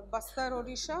Bastar,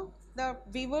 Odisha. The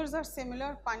weavers are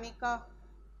similar, Panika,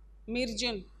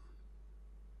 Mirjan.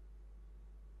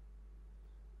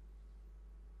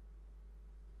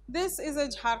 This is a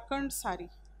Jharkhand sari.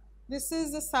 This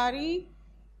is the sari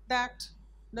that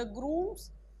the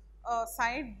groom's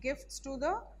side gifts to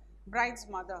the bride's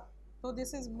mother. So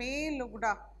this is Me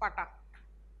Lugda Pata.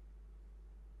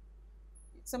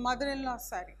 It's a mother-in-law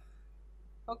sari.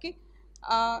 Okay,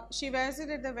 she wears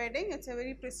it at the wedding. It's a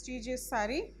very prestigious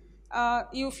sari.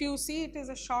 If you see, it is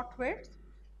a short width,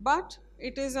 but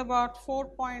it is about 4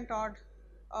 point odd,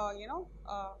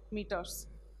 meters.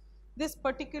 This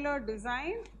particular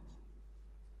design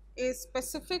is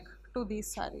specific to these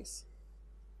saris.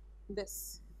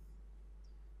 This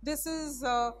is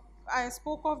I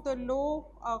spoke of the low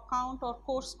count or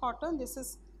coarse cotton. This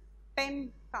is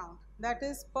 10 count. That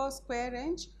is per square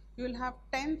inch. You will have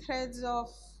 10 threads of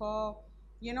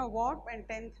warp and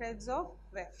 10 threads of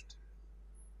weft.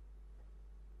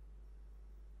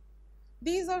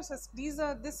 This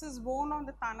is worn on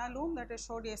the Tana loom that I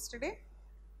showed yesterday.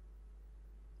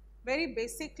 very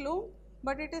basic loom,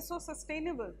 but it is so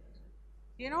sustainable.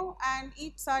 And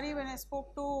each sari, when I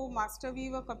spoke to Master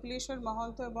Weaver Kapileshwar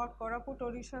Mahanto about Koraput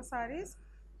Odisha saris,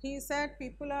 he said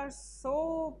people are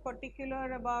so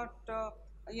particular about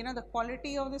the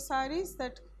quality of the saris,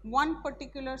 that one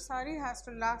particular sari has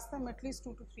to last them at least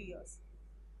 2 to 3 years.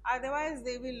 Otherwise,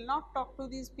 they will not talk to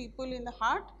these people in the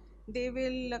heart. They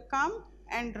will come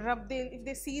and rub if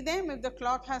they see them, if the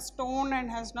cloth has torn and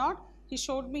has not, he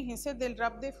showed me, he said they'll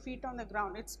rub their feet on the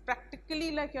ground. It's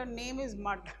practically like your name is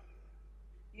mud.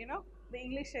 The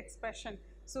English expression.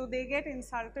 So they get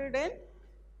insulted in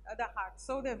the heart.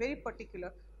 So they're very particular.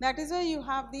 That is why you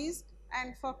have these,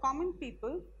 and for common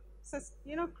people, so,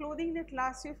 clothing that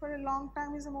lasts you for a long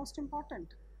time is the most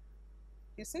important.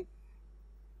 You see?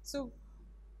 So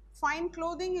fine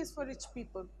clothing is for rich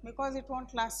people because it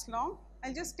won't last long.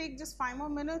 I'll just take just 5 more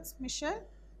minutes, Michelle.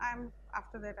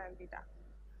 After that I'll be done.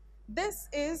 This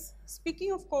is,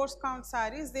 speaking of coarse count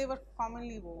saris, they were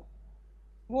commonly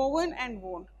woven and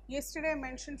worn. Yesterday I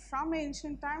mentioned from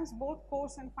ancient times both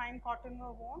coarse and fine cotton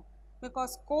were worn,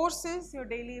 because coarse is your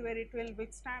daily wear, it will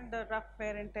withstand the rough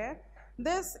wear and tear.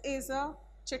 This is a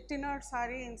Chettinad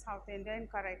sari in South India, in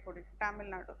Karaikudi, Tamil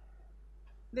Nadu.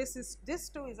 This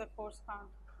too is a coarse count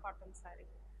cotton sari.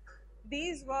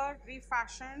 These were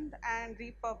refashioned and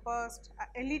repurposed,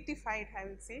 elitified I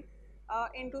will say,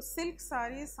 into silk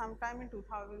saris sometime in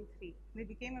 2003. They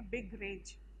became a big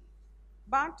range.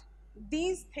 But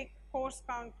these thick coarse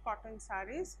count cotton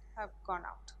saris have gone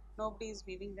out. Nobody is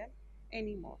weaving them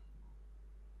anymore.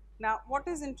 Now, what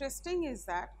is interesting is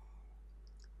that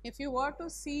if you were to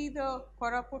see the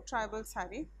Koraput tribal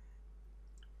sari,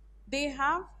 they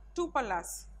have 2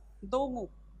 pallas, domu.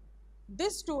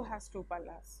 This too has 2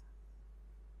 pallas.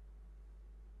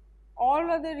 All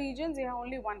other regions they have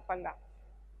only 1 palla.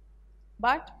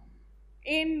 But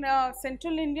in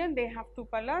central India they have 2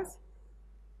 pallas.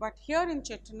 But here in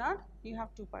Chettinad, you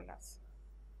have 2 pallas.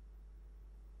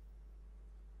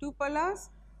 2 pallas,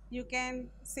 you can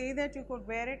say that you could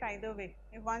wear it either way.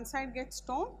 If one side gets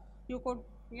torn, you could,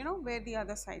 wear the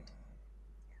other side.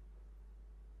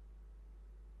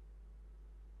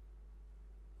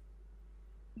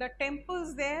 The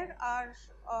temples there are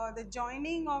the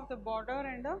joining of the border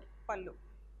and the pallu.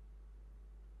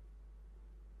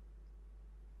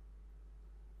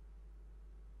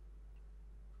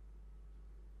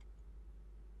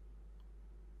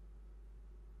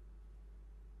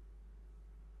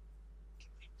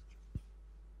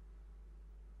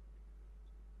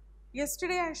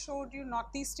 Yesterday I showed you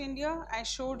Northeast India, I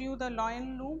showed you the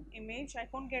loin loom image. I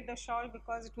couldn't get the shawl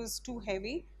because it was too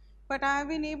heavy, but I have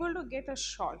been able to get a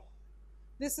shawl.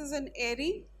 This is an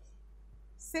airy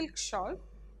silk shawl.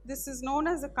 This is known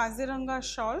as the Kaziranga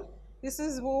shawl. This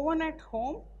is woven at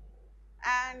home,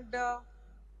 and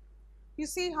you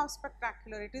see how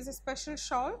spectacular it is. A special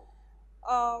shawl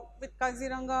with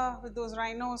Kaziranga, with those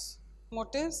rhinos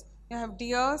motifs. You have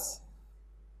deers,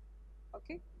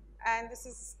 okay, and this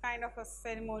is kind of a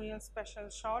ceremonial special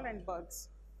shawl and birds.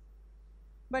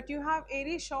 But you have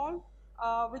airy shawl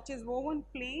which is woven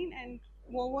plain and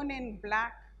woven in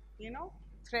black,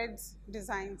 threads,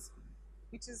 designs,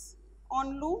 which is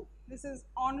on loom. This is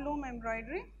on loom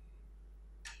embroidery.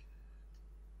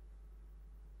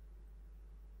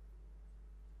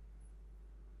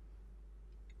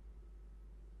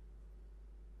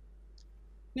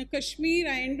 Now Kashmir,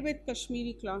 I end with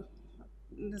Kashmiri cloth.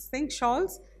 This thing,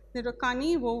 shawls, they are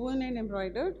kani woven and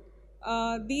embroidered.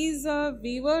 These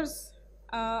weavers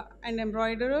and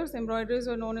embroiderers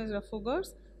are known as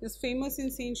rafugars. Is famous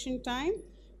in ancient time.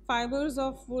 Fibers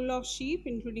of wool of sheep,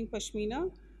 including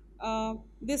pashmina.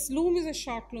 This loom is a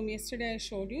short loom. Yesterday I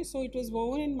showed you. So it was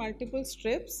woven in multiple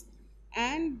strips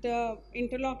and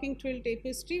interlocking twill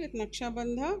tapestry with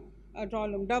nakshabandha, draw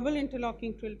loom, double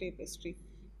interlocking twill tapestry.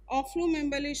 Off-loom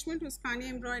embellishment was kani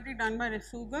embroidery done by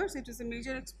refugers. It is a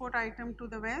major export item to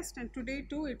the West, and today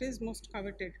too it is most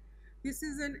coveted. This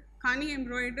is a kani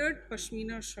embroidered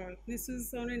pashmina shawl. This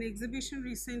is on an exhibition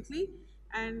recently,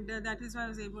 and that is why I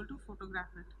was able to photograph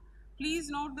it. Please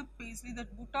note the paisley, that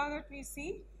butta that we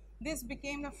see, this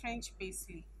became the French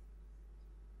paisley.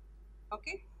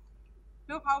 Okay,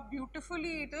 look how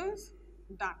beautifully it is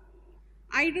done.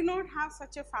 I do not have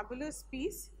such a fabulous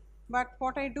piece, but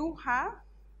what I do have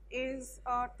is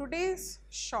today's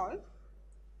shawl.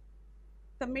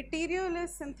 The material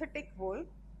is synthetic wool,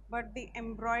 but the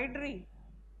embroidery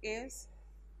is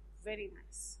very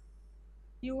nice.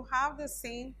 You have the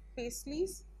same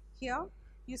paisleys here.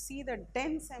 You see the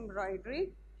dense embroidery,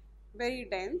 very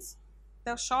dense.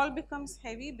 The shawl becomes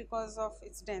heavy because of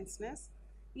its denseness.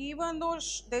 Even though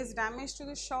there is damage to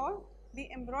the shawl, the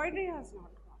embroidery has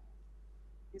not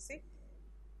gone. you see.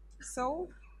 So,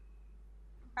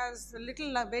 I was a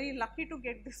little very lucky to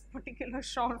get this particular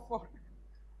shawl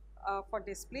for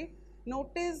display.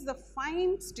 Notice the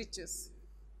fine stitches.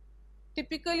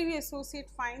 Typically, we associate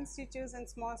fine stitches and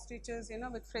small stitches,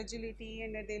 with fragility,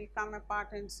 and they'll come apart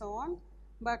and so on.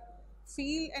 But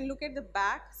feel and look at the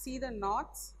back, see the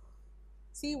knots,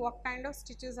 see what kind of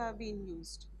stitches are being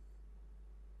used.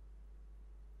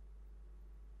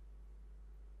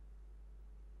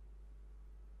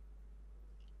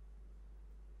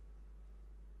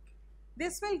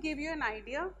 This will give you an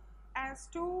idea as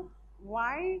to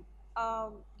why,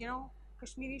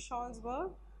 Kashmiri shawls were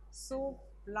so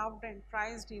loved and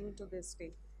prized even to this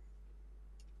day,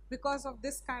 because of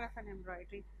this kind of an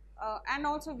embroidery. And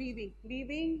also weaving.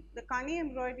 Weaving, the Kani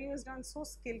embroidery was done so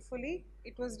skillfully.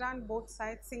 It was done both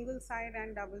sides, single side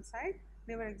and double side.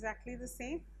 They were exactly the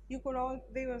same.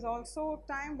 There was also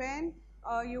time when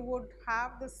you would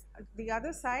have the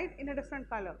other side in a different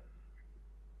color.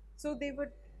 So they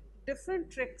were different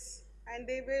tricks, and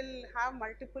they will have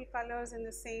multiple colors in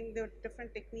the same, there were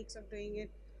different techniques of doing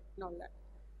it and all that.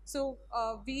 So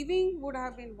weaving would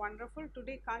have been wonderful.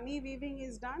 Today Kani weaving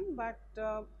is done, but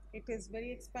it is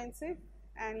very expensive,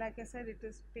 and like I said,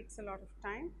 takes a lot of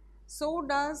time. So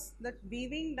does the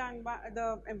weaving done by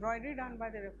the embroidery done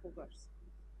by the refuggers.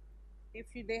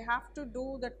 They have to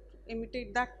do that,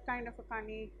 imitate that kind of a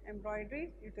Kani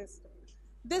embroidery, it is different.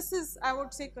 This is, I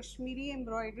would say, Kashmiri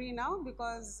embroidery now,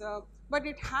 because but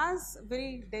it has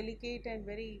very delicate and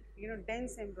very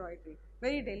dense embroidery,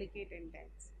 very delicate and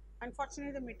dense.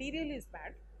 Unfortunately, the material is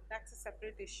bad. That's a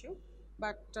separate issue,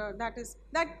 but that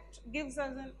gives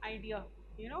us an idea,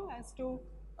 as to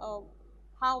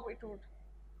how it would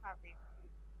have been.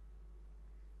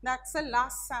 That's the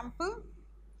last sample,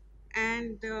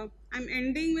 and I'm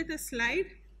ending with a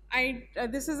slide.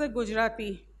 This is a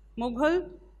Gujarati Mughal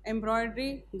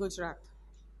embroidery Gujarat.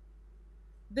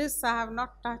 This I have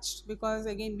not touched because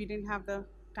again we didn't have the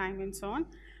time and so on.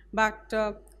 But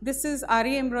this is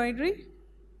Ari embroidery,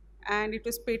 and it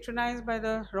was patronized by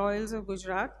the royals of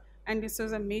Gujarat, and this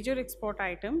was a major export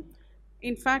item.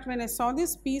 In fact, when I saw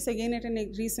this piece again at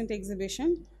a recent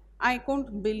exhibition, I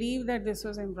couldn't believe that this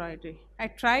was embroidery. I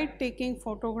tried taking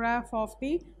photograph of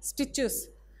the stitches,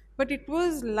 but it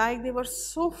was like they were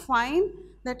so fine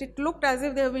that it looked as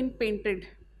if they have been painted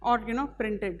or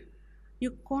printed.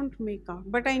 You couldn't make out,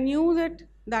 but I knew that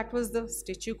that was the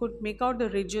stitch. You could make out the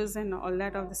ridges and all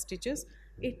that of the stitches.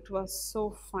 It was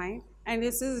so fine, and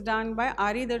this is done by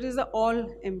Ari. That is the awl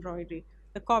embroidery.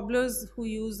 The cobblers who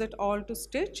use that awl to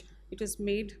stitch, it is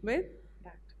made with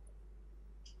that.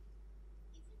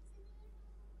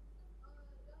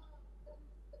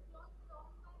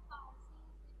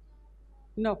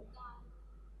 No,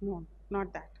 no,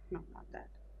 not that. No, not that.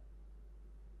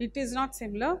 It is not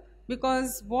similar,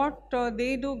 because what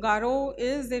they do, Garo,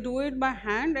 is they do it by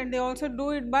hand, and they also do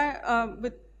it by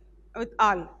with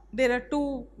awl. There are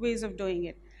two ways of doing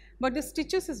it, but the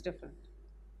stitches is different.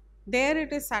 There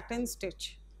it is satin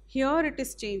stitch. Here it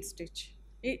is chain stitch.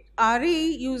 This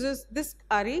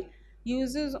Ari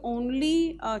uses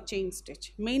only chain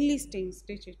stitch, mainly chain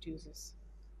stitch it uses.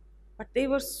 But they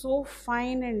were so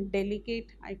fine and delicate,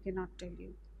 I cannot tell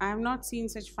you. I have not seen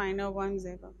such finer ones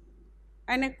ever.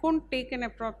 And I couldn't take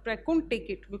I couldn't take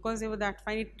it because they were that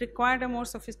fine. It required a more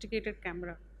sophisticated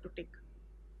camera to take.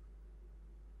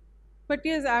 But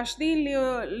yes, Ashdi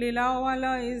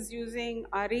Lilawala is using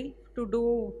Ari to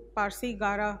do Parsi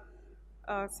Gara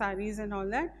saris and all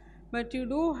that. But you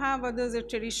do have others, a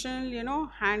traditional,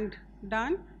 hand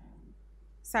done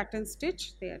satin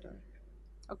stitch, they are doing.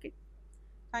 Okay.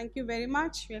 Thank you very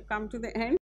much. We have come to the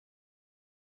end.